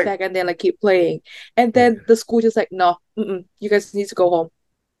feel stay like, back and then like keep playing. And then the school just like, no, you guys need to go home.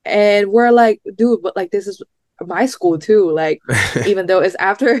 And we're like, dude, but like this is my school too. Like, even though it's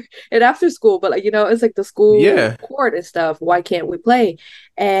after and after school, but like, it's like the school Yeah, court and stuff. Why can't we play?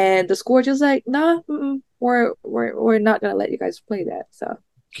 And the school just like, nah, we're not gonna let you guys play that. So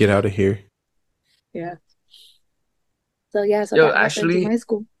get out of here. yeah. So yeah, so yo, that happened to actually, my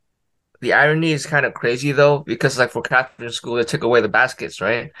school. the irony is kind of crazy though, because like for Catherine's school, they took away the baskets,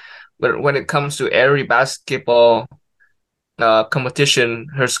 right? But when it comes to every basketball competition,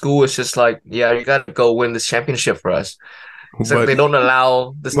 her school is just like, yeah, you gotta go win this championship for us. It's like But they don't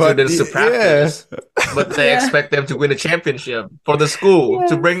allow the students to yeah. practice, but they Yeah. expect them to win a championship for the school Yes.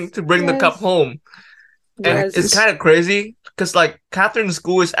 to bring the cup Yes. home. And it's Yes. Practice. kind of crazy because like Catherine's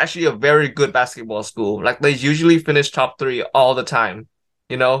school is actually a very good basketball school. Like they usually finish top three all the time,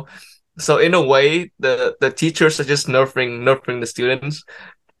 you know? So in a way, the teachers are just nerfing the students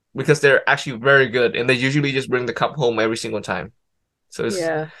because they're actually very good and they usually just bring the cup home every single time. So it's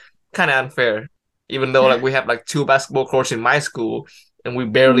Yeah. kind of unfair, even though like we have like two basketball courts in my school and we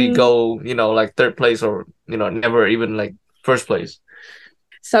barely Mhm. go, like third place or never even like first place.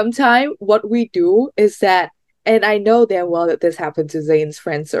 Sometimes what we do is that, and I know damn well that this happened to Zayn's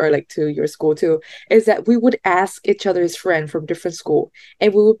friends or like to your school too, is that we would ask each other's friend from different school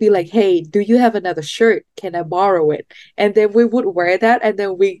and we would be like, hey, do you have another shirt? Can I borrow it? And then we would wear that and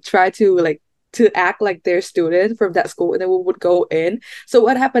then we try to act like they're student from that school and then we would go in. So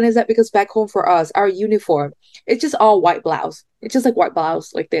what happened is that because back home for us, our uniform, it's just all white blouse. It's just like white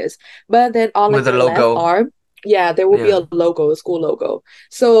blouse like this. But then on With like the our left logo. arm, yeah, there will be Yeah. a logo, a school logo.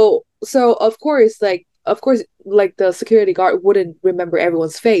 So of course like the security guard wouldn't remember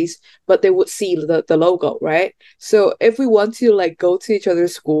everyone's face, but they would see the logo, right? So if we want to like go to each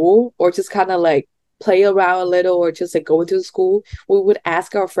other's school or just kind of like play around a little or just like go into the school, we would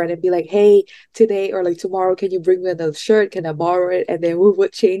ask our friend and be like, hey, today or like tomorrow, can you bring me another shirt? Can I borrow it? And then we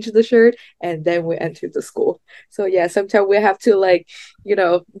would change the shirt and then we enter the school. So yeah, sometimes we have to like,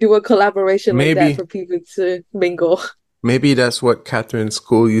 do a collaboration like that maybe for people to mingle. maybe that's what Catherine's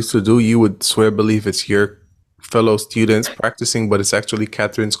school used to do. You would swear believe it's your fellow students practicing, but it's actually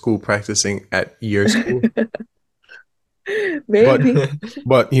Catherine's school practicing at your school. But Maybe.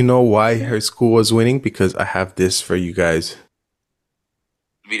 but you know why her school was winning? Because I have this for you guys.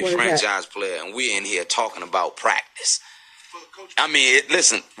 Be the What is that? franchise player, and we're in here talking about practice. I mean,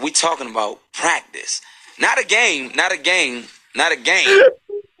 listen, we talking about practice, not a game, not a game, not a game.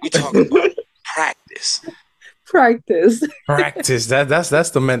 We talking about practice. Practice. Practice.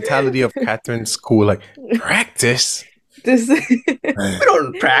 That's the mentality of Catherine's school. Like practice. This. We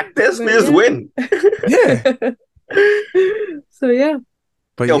don't practice, we But just yeah. win. Yeah. So yeah.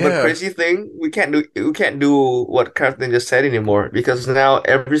 But Yo, but yeah. crazy thing, we can't do what Catherine just said anymore because now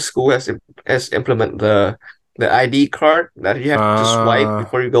every school has implement the ID card that you have to swipe Uh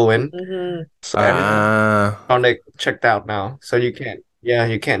before you go in. Hmm. So everything uh like checked out now. So you can't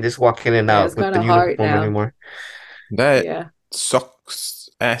just walk in and Yeah, out it's with kind the of hard uniform now. anymore. that Yeah. sucks.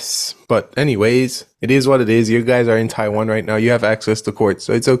 Yes. But anyways, it is what it is. You guys are in Taiwan right now. You have access to court,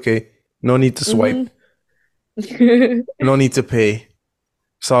 so it's okay. No need to swipe. Mm-hmm. No need to pay.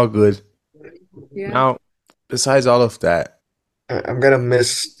 It's all good. Yeah. Now, besides all of that, I'm gonna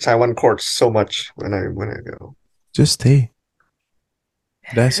miss Taiwan courts so much when I go. just stay.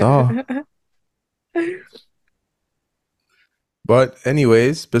 That's all. But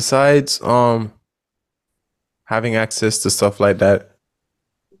anyways, besides having access to stuff like that,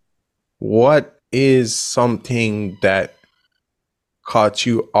 what is something that caught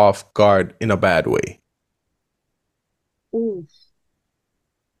you off guard in a bad way? Ooh.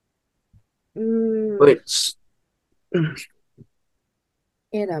 Mm, Wait,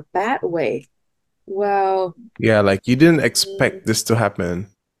 in a bad way. Well, Yeah, like you didn't mm, expect this to happen,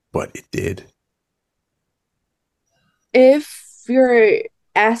 but it did. if you're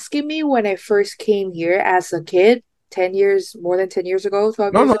asking me when I first came here as a kid, 10 years, more than 10 years ago,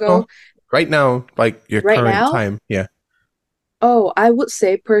 12 No, years no, no. ago, Right now, like your right current now, time. Yeah. oh, I would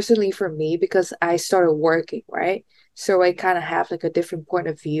say personally for me, because I started working, right? So I kind of have like a different point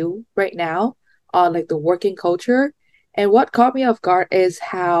of view right now on like the working culture. And what caught me off guard is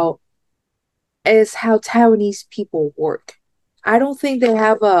how Taiwanese people work. I don't think they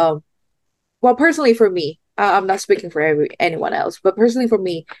have a well, personally for me, I'm not speaking for anyone else, but personally for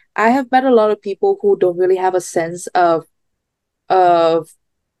me, I have met a lot of people who don't really have a sense of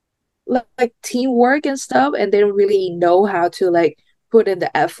like teamwork and stuff, and they don't really know how to like put in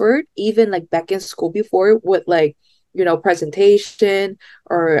the effort, even like back in school before with like presentation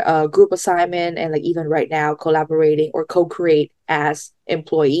or group assignment, and like even right now collaborating or co-create as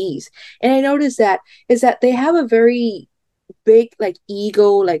employees. And I noticed that is that they have a very big like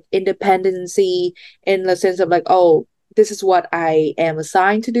ego, like independency, in the sense of like, oh, this is what I am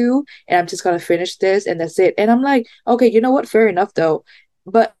assigned to do, and I'm just gonna finish this, and that's it. And I'm like, okay, you know what? Fair enough, though.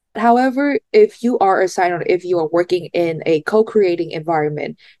 But however, if you are assigned or if you are working in a co-creating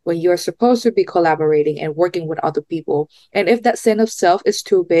environment when you're supposed to be collaborating and working with other people, and if that sense of self is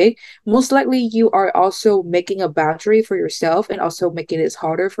too big, most likely you are also making a boundary for yourself and also making it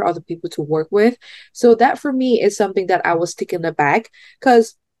harder for other people to work with. So that for me is something that I was taken aback,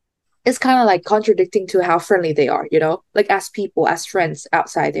 because it's kind of like contradicting to how friendly they are, like as people, as friends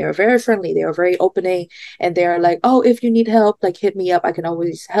outside, they are very friendly, they are very opening, and they're like, oh, if you need help, like hit me up, I can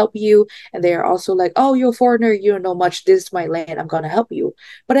always help you. And they are also like, oh, you're a foreigner, you don't know much, this is my land, I'm gonna help you.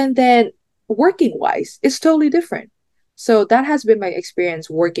 But and then working wise, it's totally different. So that has been my experience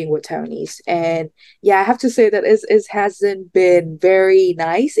working with Taiwanese. And yeah, I have to say that it hasn't been very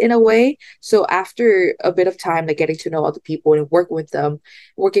nice in a way. So after a bit of time, like getting to know other people and working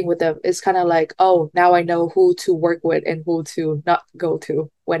with them is kind of like, oh, now I know who to work with and who to not go to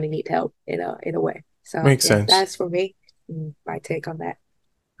when I need help, in a way. So Makes yeah, sense. that's for me, my take on that.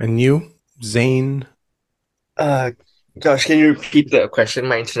 And you, Zayn? uh, Josh, can you repeat the question?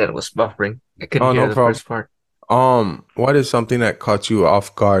 My internet was buffering. I couldn't Oh, hear no the problem. first part. What is something that caught you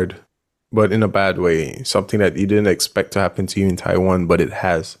off guard, but in a bad way? Something that you didn't expect to happen to you in Taiwan, but it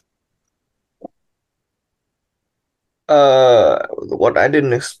has. What I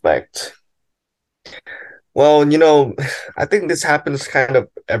didn't expect. Well, I think this happens kind of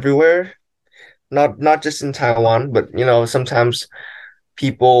everywhere. Not just in Taiwan, but sometimes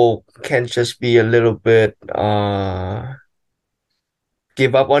people can just be a little bit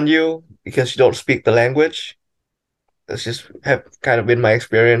give up on you because you don't speak the language. That's just have kind of been my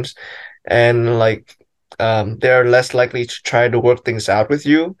experience. And like they're less likely to try to work things out with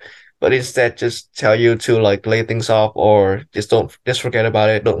you, but instead just tell you to like lay things off or just forget about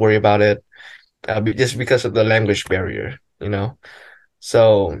it, don't worry about it, just because of the language barrier.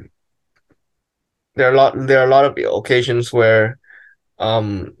 So there are a lot of occasions where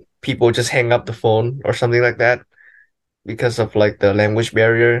people just hang up the phone or something like that because of like the language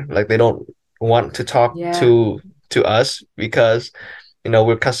barrier. Like they don't want to talk Yeah. to us because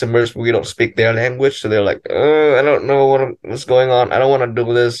we're customers, we don't speak their language, so they're like, I don't know what's going on. I don't want to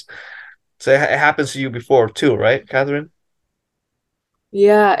do this. So it happens to you before too, right, Catherine?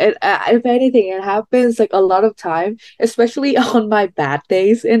 Yeah, if anything, it happens like a lot of time, especially on my bad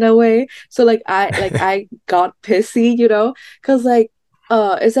days in a way. So like I got pissy, because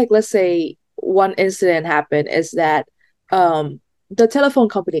it's like, let's say one incident happened is that the telephone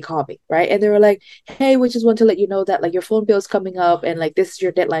company called me, right? And they were like, "Hey, we just want to let you know that like your phone bill is coming up and like this is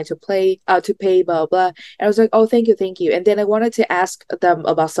your deadline to pay, blah blah." And I was like, "Oh, thank you, thank you." And then I wanted to ask them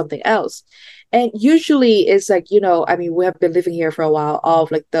about something else. And usually it's like, I mean, we have been living here for a while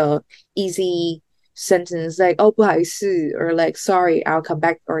of like the easy, sentence like, oh, 不好意思, or like, sorry, I'll come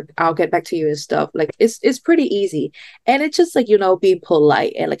back, or I'll get back to you and stuff. Like it's pretty easy. And it's just like, being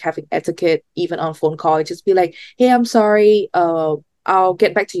polite and like having etiquette even on phone call. It just be like, hey, I'm sorry, I'll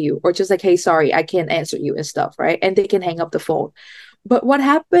get back to you. Or just like, hey, sorry, I can't answer you and stuff, right? And they can hang up the phone. But what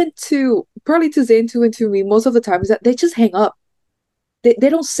happened to probably to Zayn too and to me most of the time is that they just hang up. They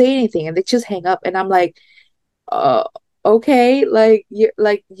don't say anything and they just hang up. And I'm like, uh okay, like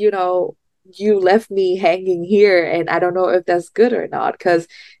you left me hanging here, and I don't know if that's good or not, because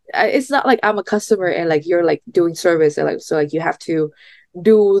it's not like I'm a customer and like you're like doing service and like so like you have to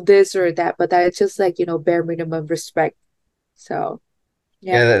do this or that, but that's just like bare minimum respect. So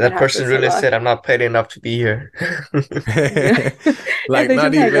yeah, Yeah, it that person happens a really lot. said, "I'm not paid enough to be here." Yeah. And Like they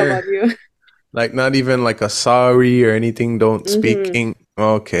not just hang up even on you. like not even like a sorry or anything. Don't speak Hmm. ing.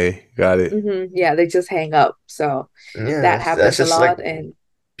 Okay, got it. Yeah, they just hang up. So Yeah, that that's happens a just like lot. And kind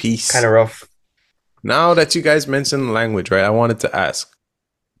Peace. of rough. Now that you guys mentioned language, right? I wanted to ask,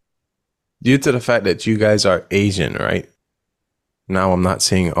 due to the fact that you guys are Asian, right? Now I'm not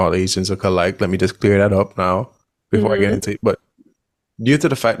saying all Asians look alike. Let me just clear that up now before I get Mhm. into it. But due to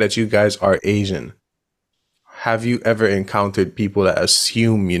the fact that you guys are Asian, have you ever encountered people that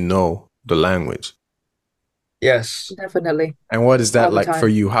assume you know the language? Yes. Definitely And what is that all the like for time.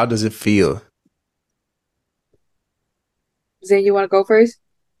 you? How does it feel? Zane, you want to go first?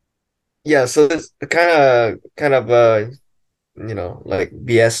 Yeah, so it's kind of like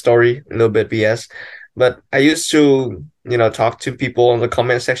BS story, a little bit BS. But I used to, talk to people on the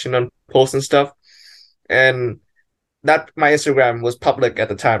comment section on posts and stuff. And that my Instagram was public at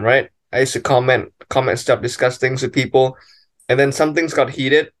the time, right? I used to comment stuff, discuss things with people, and then some things got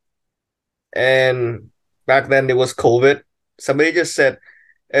heated. And back then it was COVID. Somebody just said,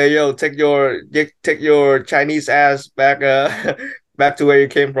 "Hey, yo, take your Chinese ass back, back to where you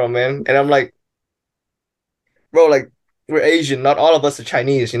came from, man." And I'm like, bro, like we're Asian, not all of us are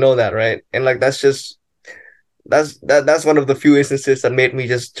Chinese, you know that, right? And like that's one of the few instances that made me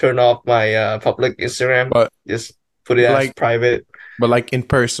just turn off my public Instagram, But just put it but as like private. but like in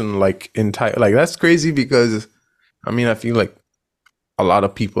person, like in Thai, like that's crazy because I mean I feel like a lot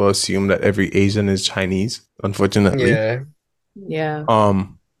of people assume that every Asian is Chinese, unfortunately. Yeah. Yeah.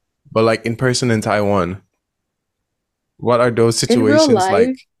 But like in person in Taiwan, what are those In real situations like?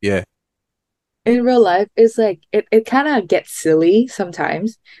 life, Yeah. it's like it kind of gets silly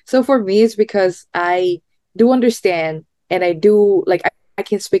sometimes. So for me, it's because I do understand and I do like I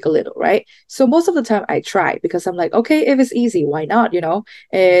can speak a little, right? So most of the time I try because I'm like, okay, if it's easy, why not?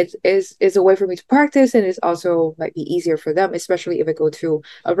 It is a way for me to practice, and it's also like be easier for them, especially if I go to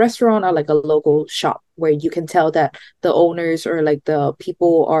a restaurant or like a local shop where you can tell that the owners or like the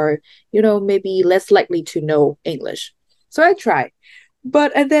people are, maybe less likely to know English. So I try.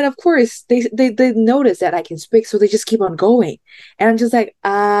 But and then of course they notice that I can speak, so they just keep on going. And I'm just like,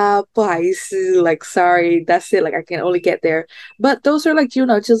 不好意思, like sorry, that's it. Like I can only get there. But those are like,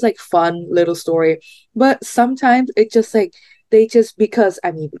 just like fun little story. But sometimes it just like they just because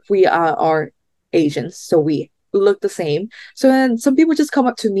I mean we are Asians, so we look the same. So then some people just come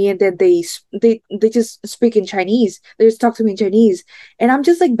up to me and then they just speak in Chinese. They just talk to me in Chinese. And I'm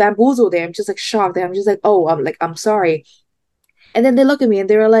just like bamboozled there. I'm just like shocked. And I'm just like, oh, I'm sorry. And then they look at me and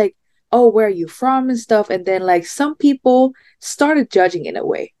they were like, "Oh, where are you from?" and stuff. And then like some people started judging in a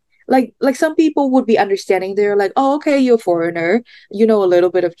way. Like some people would be understanding. They're like, "Oh, okay, you're a foreigner. You know a little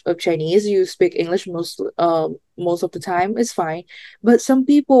bit of Chinese. You speak English most of the time. It's fine." But some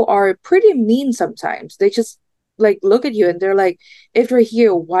people are pretty mean sometimes. They just like look at you and they're like, if you're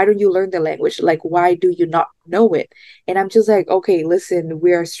here, why don't you learn the language? Like, why do you not know it? And I'm just like, okay, listen,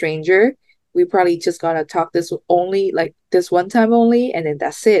 we're a stranger. We probably just gotta talk this only like this one time only, and then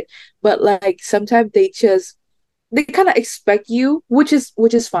that's it. But like sometimes they kind of expect you, which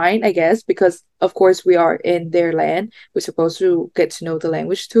is fine, I guess, because of course we are in their land. We're supposed to get to know the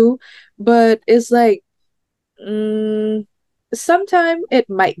language too. But it's like mm, sometimes it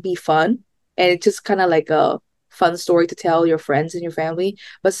might be fun, and it's just kind of like a fun story to tell your friends and your family.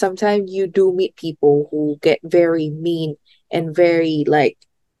 But sometimes you do meet people who get very mean and very like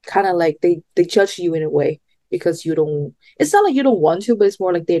kind of like they judge you in a way because you don't. It's not like you don't want to, but it's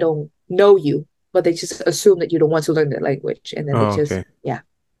more like they don't know you, but they just assume that you don't want to learn the language, and then they Oh, just okay. yeah,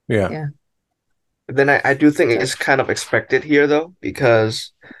 Yeah. yeah, Then I do think it's judge. kind of expected here though,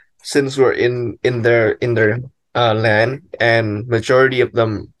 because since we're in their land and majority of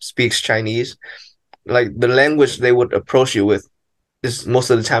them speaks Chinese, like the language they would approach you with is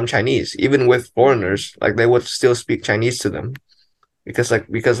most of the time Chinese. Even with Mhm. foreigners, like they would still speak Chinese to them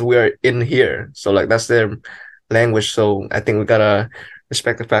because we're in here. So like that's their language. So I think we gotta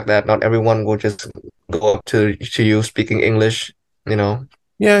respect the fact that not everyone will just go up to you speaking English, you know.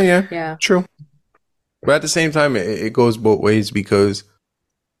 Yeah. True. But at the same time, it goes both ways, because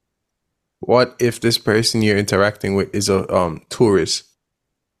what if this person you're interacting with is a tourist?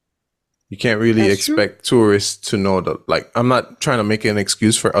 You can't really That's true. expect tourists to know the, like, I'm not trying to make an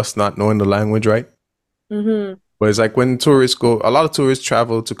excuse for us not knowing the language, right? Mm-hmm. But it's like when tourists go, a lot of tourists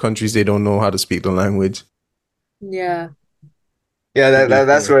travel to countries they don't know how to speak the language. Yeah. Yeah, What do you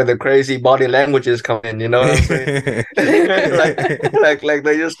that's feel? where the crazy body languages come in, you know what I'm saying? Like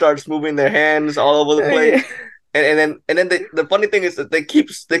they just starts moving their hands all over the Yeah. place. And then the funny thing is that they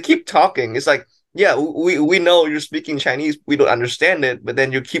keep talking. It's like, yeah, we know you're speaking Chinese, we don't understand it, but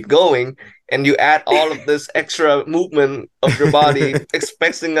then you keep going and you add all of this extra movement of your body,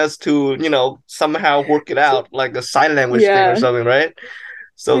 expecting us to, somehow work it out like a sign language thing or Yeah. something, right?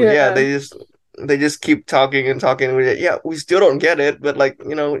 So yeah, Yeah. they just keep talking and talking. Yeah, we still don't get it, but like,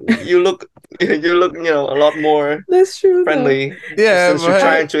 you look you look, a lot more That's true though. friendly Yeah, since you're I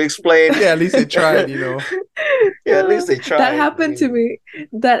trying to explain. yeah, at least they tried, you know. Yeah, at least they that tried. I happened to mean, me.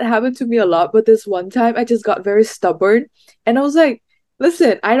 That happened to me a lot, but this one time I just got very stubborn and I was like,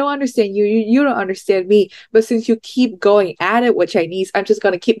 listen, I don't understand you. You don't understand me. But since you keep going at it with Chinese, I'm just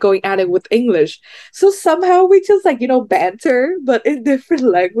gonna keep going at it with English. So somehow we just like, banter, but in different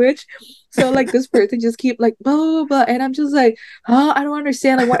language. So like this person just keep like blah blah blah, and I'm just like, huh, I don't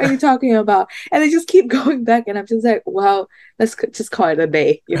understand. Like, what are you talking about? And they just keep going back, and I'm just like, wow, just call it a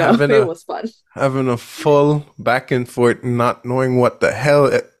day. having It a was fun. having a full back and forth, not knowing what the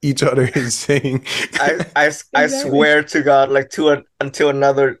hell each other is saying. I Exactly. swear to God, like until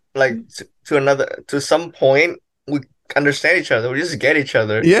another, like to some point we understand each other. We just get each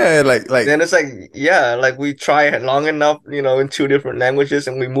other. Yeah, like Then it's like, yeah, like we try it long enough, in two different languages,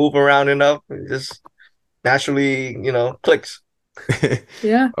 and we move around enough, it just naturally, clicks.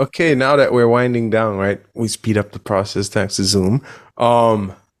 Yeah. okay, now that we're winding down, right? We speed up the process thanks to Zoom.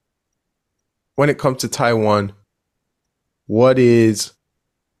 When it comes to Taiwan, what is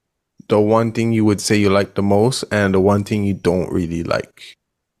the one thing you would say you like the most and the one thing you don't really like?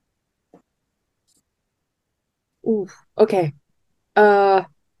 Ooh. Okay. Uh.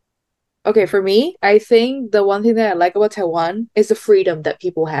 Okay. For me, I think the one thing that I like about Taiwan is the freedom that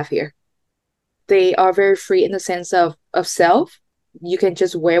people have here. They are very free in the sense of self. You can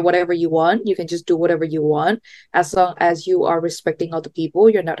just wear whatever you want. You can just do whatever you want, as long as you are respecting other people.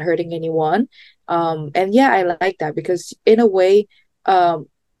 You're not hurting anyone. And yeah, I like that because in a way, um,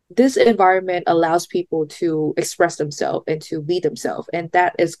 this environment allows people to express themselves and to be themselves, and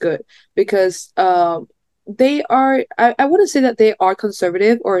that is good because they are. I wouldn't say that they are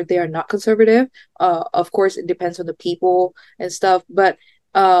conservative or they are not conservative. Of course, it depends on the people and stuff, but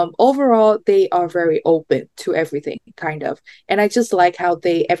overall they are very open to everything kind of, and I just like how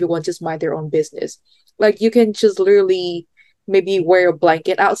they everyone just mind their own business. Like you can just literally maybe wear a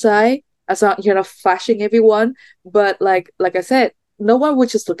blanket outside as not flashing everyone, but like I said, no one would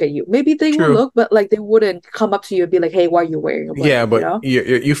just look at you. Maybe they will True. look, but like they wouldn't come up to you and be like, hey, why are you wearing a Yeah, blanket, but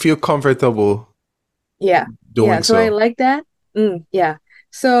you feel comfortable yeah. Yeah, doing so I so. like that. Yeah.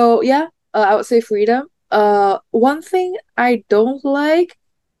 So yeah, I would say freedom. One thing I don't like,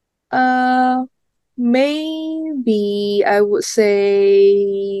 uh, maybe I would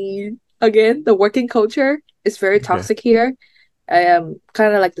say again, the working culture is very Okay. toxic here. I am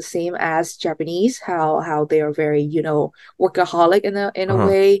kind of like the same as Japanese, how they are very, workaholic in a Uh-huh.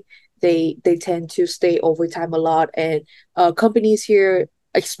 way. They tend to stay overtime a lot, and companies here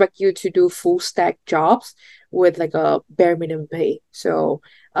expect you to do full stack jobs with like a bare minimum pay. So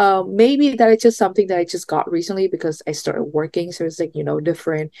maybe that is just something that I just got recently because I started working. So it's like,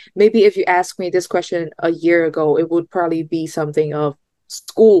 different. Maybe if you asked me this question a year ago, it would probably be something of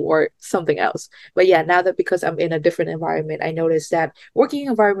school or something else. But yeah, now that because I'm in a different environment, I noticed that working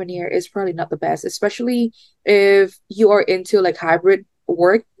environment here is probably not the best, especially if you are into like hybrid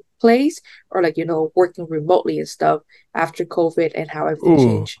workplace or like, working remotely and stuff after COVID and how everything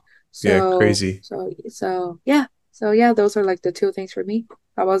Ooh, changed. yeah, So, crazy. so yeah. So yeah, those are like the two things for me.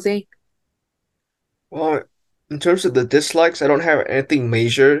 How about Zane? Well, in terms of the dislikes, I don't have anything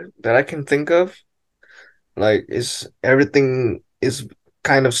major that I can think of. Like, is everything is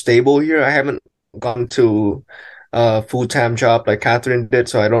kind of stable here. I haven't gone to a full-time job like Catherine did,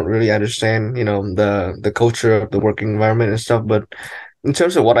 so I don't really understand, the culture of the working environment and stuff. But in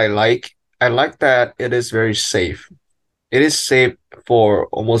terms of what I like that it is very safe. It is safe for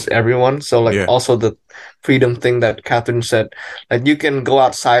almost everyone. So like Yeah. also the freedom thing that Catherine said, like you can go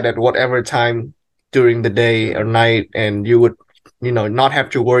outside at whatever time during the day or night, and you would not have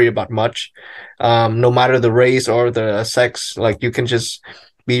to worry about much, no matter the race or the sex. Like you can just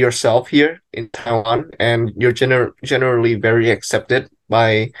be yourself here in Taiwan, and you're generally very accepted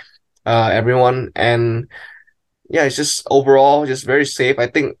by everyone. And yeah, it's just overall just very safe. I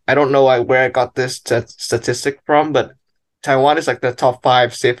think I don't know where I got this statistic from, but Taiwan is like the top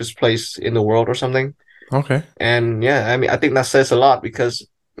 5 safest place in the world or something. Okay. And yeah, I mean, I think that says a lot because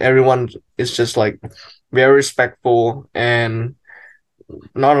everyone is just like very respectful and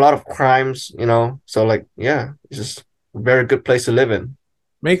not a lot of crimes. So like, yeah, it's just a very good place to live in.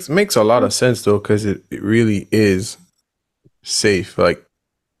 Makes a lot of sense though, because it really is safe. Like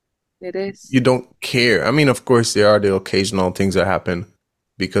It is. you don't care. I mean, of course, there are the occasional things that happen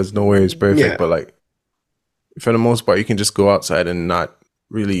because nowhere is perfect, Yeah. but like for the most part, you can just go outside and not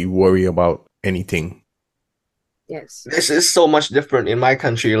really worry about anything. Yes. This is so much different in my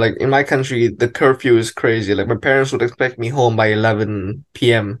country. Like in my country, the curfew is crazy. Like my parents would expect me home by 11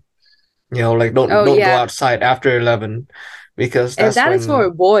 p.m. Like don't Oh don't go yeah. outside after 11 because And that's that is for a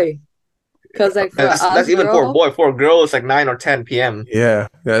when boy. Because like for that's us even for a girl, boy. For a girl, it's like 9 or 10 p.m. Yeah,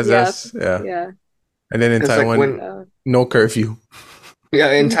 yeah, yeah. yeah. And then in Because like Taiwan, when Uh, no curfew.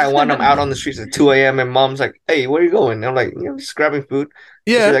 yeah, in Taiwan, I'm out on the streets at 2 a.m. and mom's like, "Hey, where are you going?" And I'm like, just grabbing food." And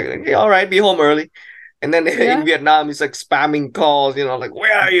she's Yeah, like, "Okay, all right, be home early." And then in yeah. Vietnam, he's like spamming calls, like,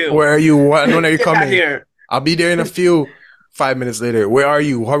 "Where are you? where are you? When are you Get back coming? here!" I'll be there in a few. 5 minutes later, where are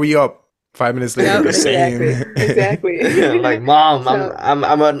you? Hurry up. 5 minutes later, Yep, the exactly. same. Exactly. Like, mom, So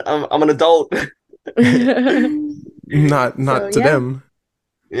I'm an adult. Not so to yeah. them.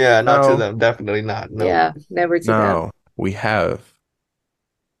 Yeah, not to Now, them, definitely not. No. Yeah, never to them. now we have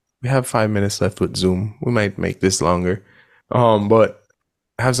 5 minutes left with Zoom. We might make this longer. But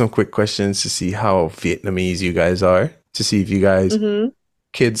I have some quick questions to see how Vietnamese you guys are. To see if you guys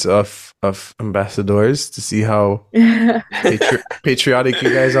kids of ambassadors. To see how patriotic you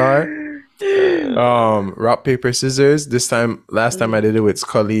guys are. Rock paper scissors. Last time I did it with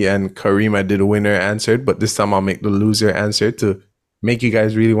Scully and Kareem, I did a winner answered, but this time I'll make the loser answer to make you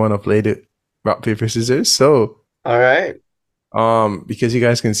guys really want to play the rock paper scissors. So, All right. because you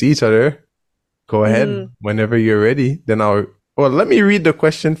guys can see each other, go ahead whenever you're ready. Then let me read the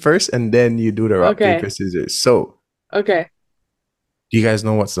question first, and then you do the rock Okay. paper scissors. So, Okay. do you guys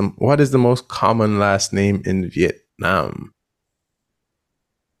know what is the most common last name in Vietnam?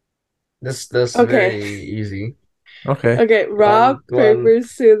 That's Okay. very easy. Okay. Okay. Rock, paper,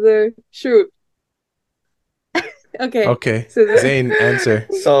 scissors, shoot. Okay. Okay. Scissors. Zayn, answer.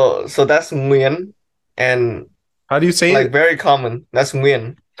 So that's Nguyen, and How do you say like it? very common. That's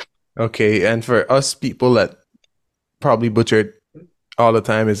Nguyen. Okay, and for us people that probably butcher it all the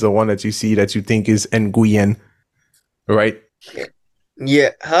time is the one that you see that you think is Nguyen, right?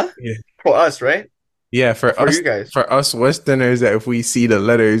 Yeah, huh? Yeah. For us, right? Yeah, Or for you guys. for us Westerners, that if we see the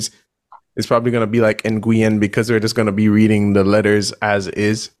letters, it's probably gonna be like Nguyen because we're just gonna be reading the letters as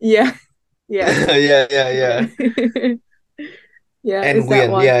is. Yeah. Yeah. Yeah. Yeah, And it's that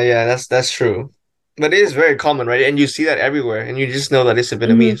Nguyen. one. Yeah, that's true. But it is very common, right? And you see that everywhere, and you just know that it's a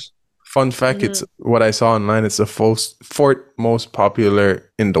Vietnamese. Fun fact, it's what I saw online, it's the fourth most popular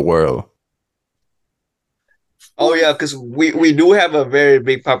in the world. Oh yeah, because we do have a very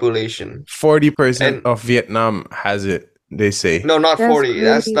big population. 40% And of Vietnam has it, they say. no, not That's 40.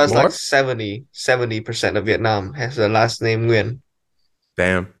 That's crazy. like More? 70% of Vietnam has the last name Nguyen.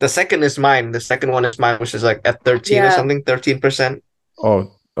 Damn. The second is mine. The second one is mine, which is like at 13 or Yeah. something, 13%.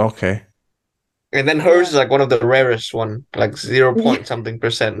 Oh, okay. And then hers is like one of the rarest one, like 0 point something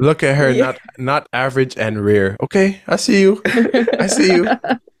percent. Look at her, Yeah. not average and rare. Okay, I see you. I see you.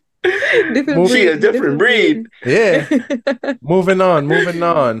 Different She a breed. different breed. Yeah. Moving on.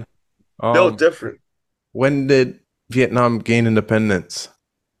 No, different. When did Vietnam gain independence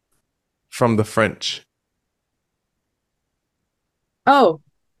from the French? Oh,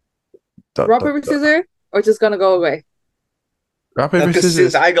 Dot, rock, dot, paper, dot. scissors, or just gonna go away? Rock, paper, Because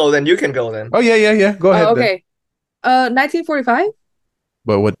scissors. since I go, then you can go then. Oh, yeah. Go ahead Oh, then. okay. 1945.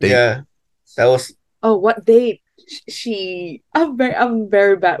 But what date? Yeah, that was. Oh, what date? I'm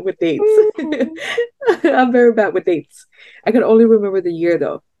very bad with dates. I'm very bad with dates. I can only remember the year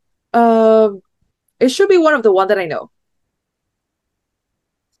though. It should be one of the one that I know.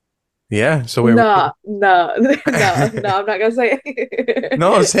 Yeah, so we're No, I'm not gonna say it.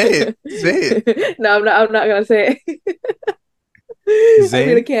 No, say it. No, I'm not gonna say it. I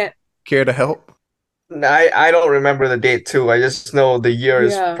really Zayn, can't. care to help? I don't remember the date too. I just know the year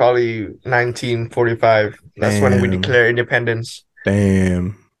is Yeah. probably 1945. That's when we Damn. declare independence. Damn.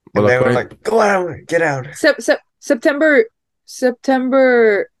 And Well, they were according like, "Go out, get out." September.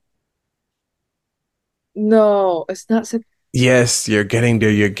 No, it's not September. Yes, you're getting there.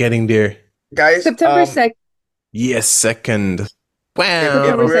 You're getting there. Guys, September 2nd. Yes, second. if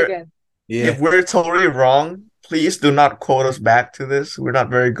September Wow. we're 2nd. Yeah. if we're totally wrong, please do not quote us back to this. We're not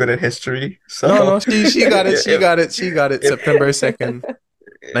very good at history. No, So she got it. She if, got it. She got it. if, September 2nd,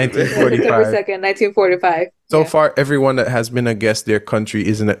 Yeah, September 1945. 2nd, 1945. So Yeah. far, everyone that has been a guest, their country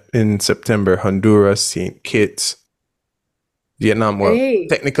is in September. Honduras, St. Kitts, Vietnam. Well, Hey.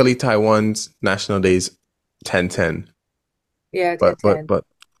 technically Taiwan's national day is 10/10. Yeah, But 10/10.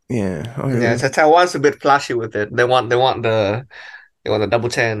 yeah. yeah, Okay. Taiwan's a bit flashy with it. They want the double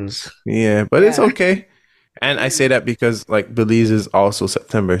tens. Yeah, but it's Yeah. okay. And I say that because like Belize is also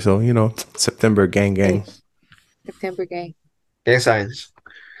September. So, September gang gang. Hey, September gang. Gang signs.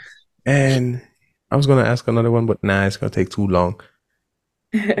 And I was gonna ask another one, but nah, it's gonna take too long.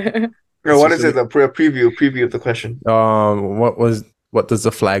 Or what is it? Especially- A preview of the question. What does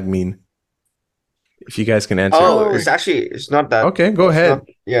the flag mean? If you guys can answer. Oh, Oh. it's not that. Okay, go it's ahead. not-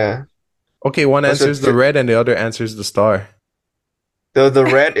 yeah. Okay, one What's it? answers the red and the other answers the star. The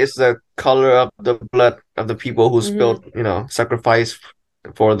red is the color of the blood of the people who Mhm. spilled, sacrifice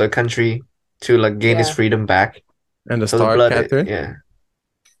for the country to like gain its Yeah. freedom back. And the So the star, blood, Catherine? yeah.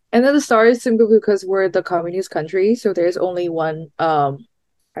 And then the star is simply because we're the communist country, so there's only one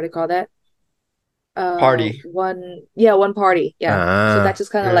how do you call that? Party. One party. Yeah. So Ah, that's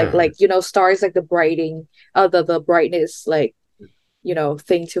just kind of Yeah. like stars like the the brightness like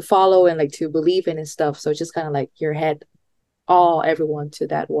thing to follow and like to believe in and stuff. So it's just kind of like your head everyone to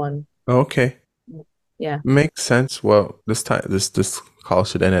that one. okay. Yeah. Makes sense. Well, this time this call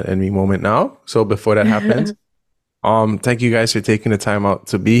should end at any moment now. So before that happens, thank you guys for taking the time out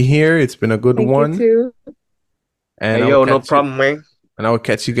to be here. It's been a good Thank one. you too. And Hey, I will no catch you- problem, man. And I will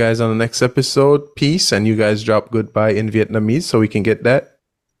catch you guys on the next episode. Peace. And you guys drop goodbye in Vietnamese so we can get that.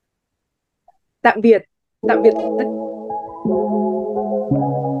 Tạm biệt.